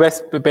 we will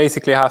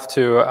basically have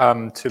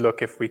to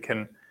look if we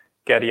can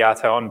get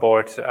IATA on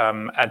board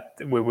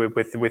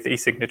with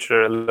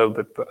e-signature a little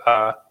bit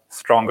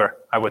stronger,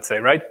 I would say,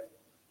 right?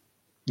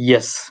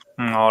 Yes.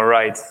 All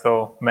right.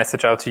 So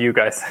message out to you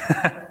guys.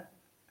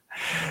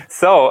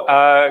 So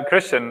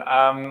Christian,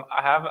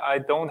 I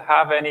don't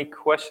have any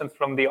questions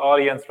from the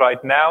audience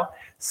right now.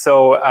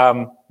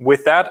 So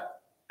with that,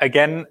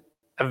 again,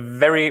 a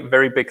very,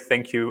 very big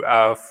thank you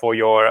for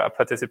your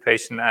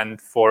participation and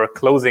for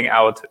closing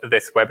out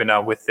this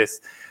webinar with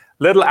this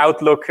little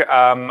outlook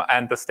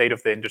and the state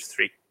of the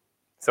industry.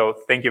 So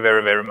thank you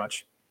very, very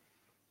much.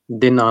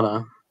 De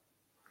nada.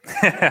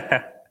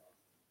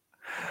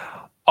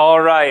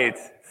 All right.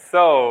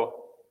 So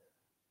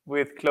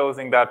with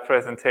closing that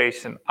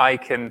presentation, I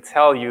can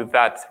tell you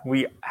that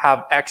we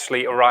have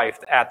actually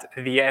arrived at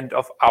the end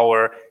of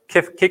our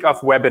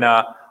kickoff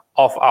webinar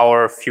of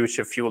our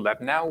Future Fuel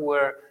Lab. Now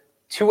we're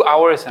 2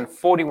 hours and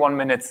 41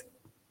 minutes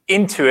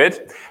into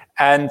it.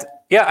 And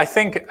yeah, I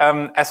think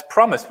as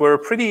promised, we're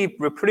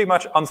pretty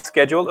much on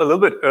schedule, a little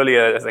bit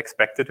earlier as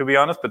expected, to be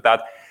honest, but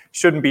that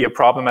shouldn't be a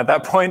problem at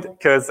that point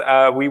because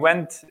we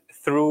went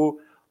through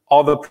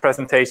all the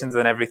presentations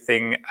and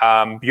everything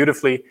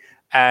beautifully.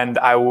 And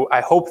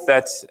I hope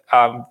that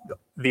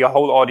the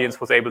whole audience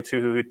was able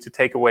to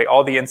take away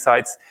all the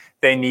insights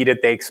they needed,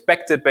 they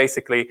expected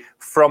basically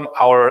from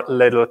our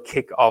little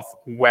kickoff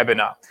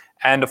webinar.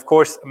 And of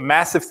course,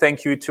 massive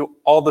thank you to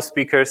all the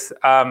speakers.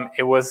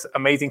 It was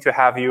amazing to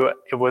have you.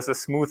 It was a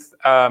smooth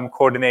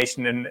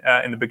coordination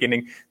in the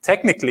beginning.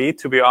 Technically,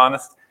 to be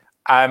honest,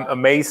 I'm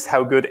amazed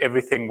how good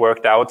everything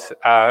worked out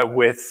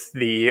with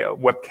the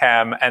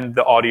webcam and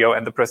the audio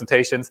and the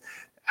presentations.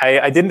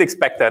 I didn't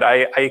expect that.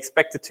 I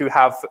expected to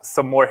have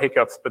some more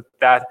hiccups, but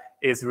that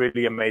is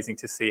really amazing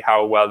to see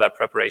how well that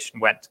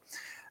preparation went.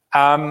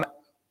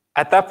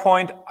 At that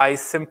point, I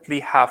simply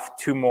have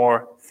 2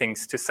 more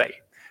things to say.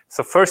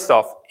 So first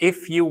off,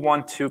 if you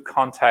want to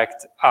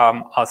contact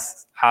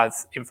us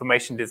as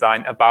Information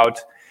Design about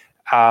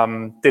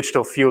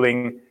digital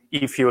fueling,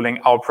 e-fueling,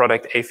 our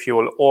product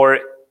A-Fuel, or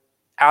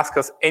ask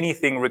us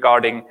anything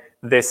regarding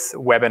this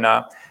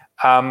webinar,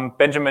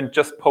 Benjamin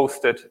just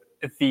posted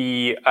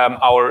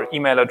our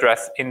email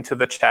address into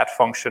the chat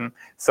function.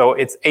 So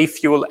it's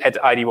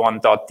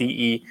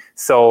afuel@id1.de.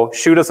 So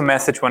shoot us a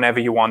message whenever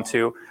you want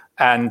to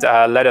and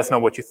let us know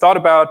what you thought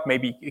about.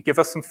 Maybe give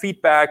us some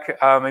feedback.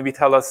 Maybe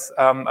tell us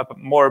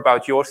more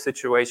about your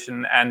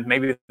situation and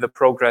maybe the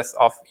progress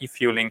of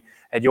e-fueling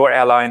at your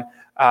airline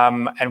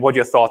and what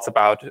your thoughts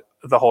about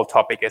the whole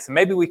topic is.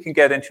 Maybe we can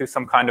get into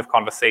some kind of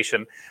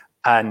conversation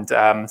and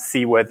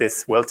see where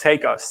this will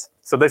take us.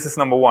 So this is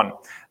number 1.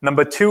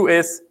 Number 2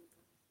 is,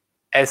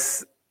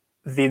 as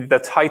the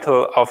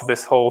title of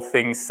this whole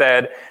thing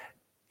said,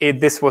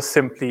 this was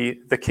simply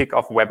the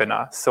kickoff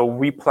webinar. So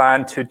we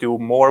plan to do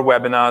more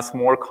webinars,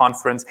 more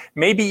conference,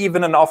 maybe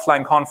even an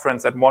offline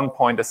conference at one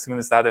point as soon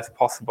as that is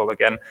possible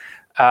again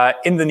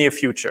in the near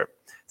future.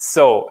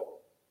 So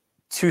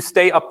to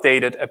stay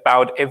updated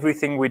about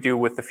everything we do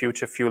with the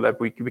Future Fuel Lab,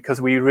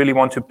 because we really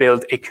want to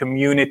build a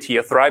community,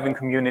 a thriving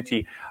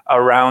community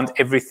around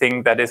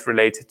everything that is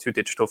related to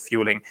digital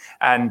fueling,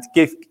 and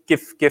give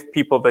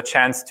people the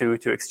chance to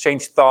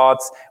exchange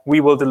thoughts.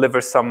 We will deliver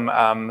some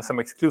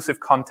exclusive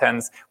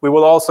contents. We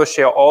will also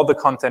share all the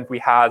content we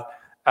had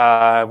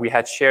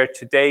shared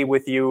today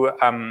with you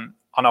on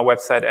our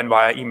website and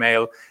via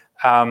email.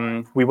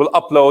 We will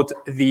upload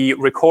the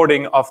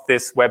recording of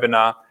this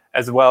webinar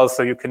as well,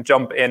 so you can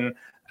jump in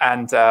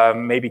and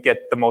maybe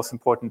get the most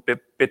important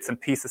bits and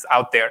pieces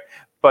out there.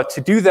 But to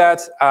do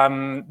that,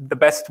 the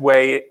best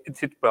way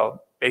to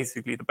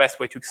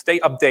stay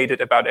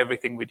updated about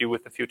everything we do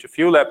with the Future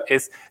Fuel Lab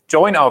is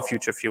join our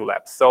Future Fuel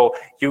Lab. So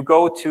you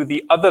go to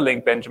the other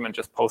link Benjamin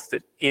just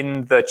posted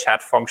in the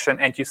chat function,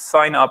 and you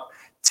sign up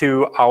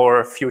to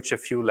our Future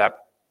Fuel Lab.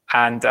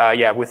 And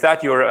with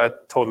that, you're a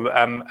total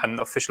an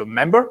official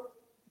member.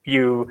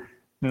 You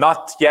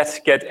not yet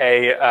get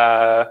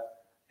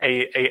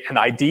an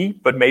ID,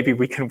 but maybe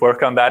we can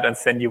work on that and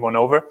send you one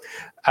over.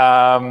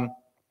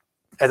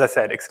 As I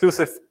said,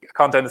 exclusive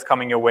content is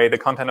coming your way. The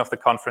content of the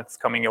conference is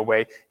coming your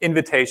way.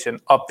 Invitation,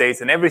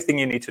 updates, and everything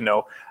you need to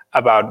know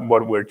about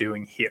what we're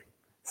doing here.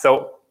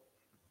 So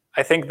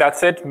I think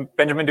that's it.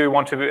 Benjamin, do you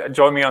want to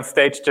join me on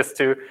stage just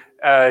to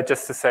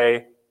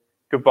say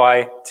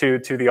goodbye to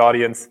the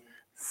audience?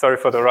 Sorry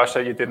for the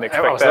Russia, you didn't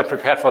expect that. I was not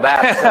prepared for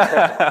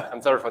that.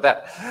 I'm sorry for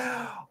that.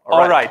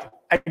 All right.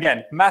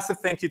 Again, massive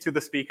thank you to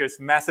the speakers.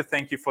 Massive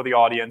thank you for the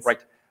audience.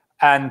 Right.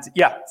 And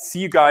yeah, see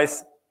you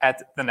guys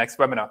at the next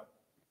webinar.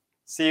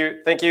 See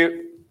you. Thank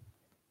you.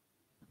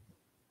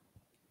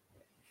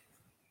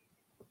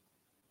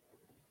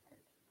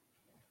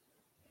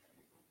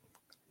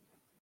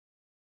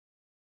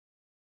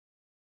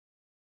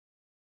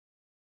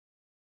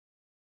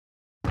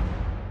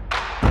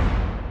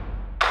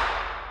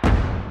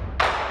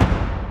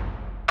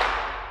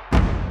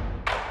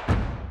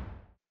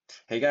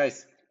 Hey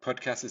guys,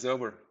 podcast is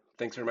over.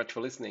 Thanks very much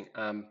for listening.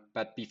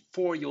 But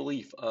before you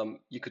leave,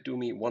 you could do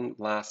me one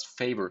last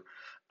favor.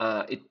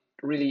 It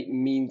really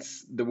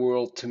means the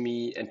world to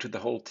me and to the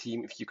whole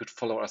team if you could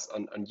follow us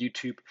on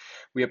YouTube.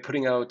 We are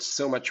putting out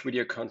so much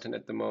video content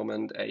at the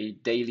moment, a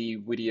daily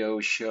video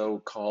show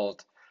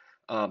called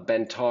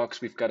Ben Talks.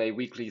 We've got a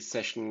weekly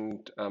session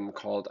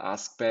called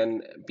Ask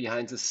Ben,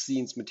 behind the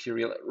scenes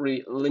material,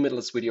 really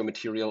limitless video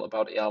material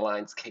about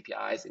airlines,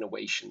 KPIs,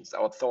 innovations,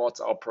 our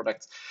thoughts, our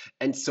products,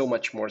 and so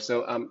much more.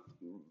 So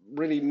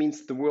really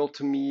means the world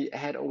to me.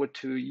 Head over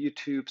to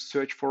YouTube,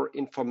 search for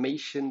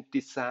Information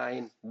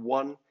Design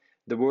 1,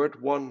 the word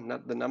 1,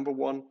 not the number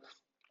 1.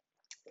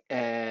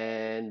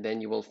 And then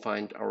you will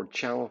find our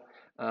channel.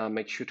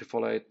 Make sure to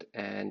follow it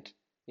and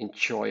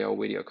enjoy our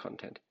video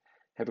content.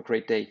 Have a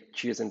great day.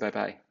 Cheers and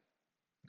bye-bye.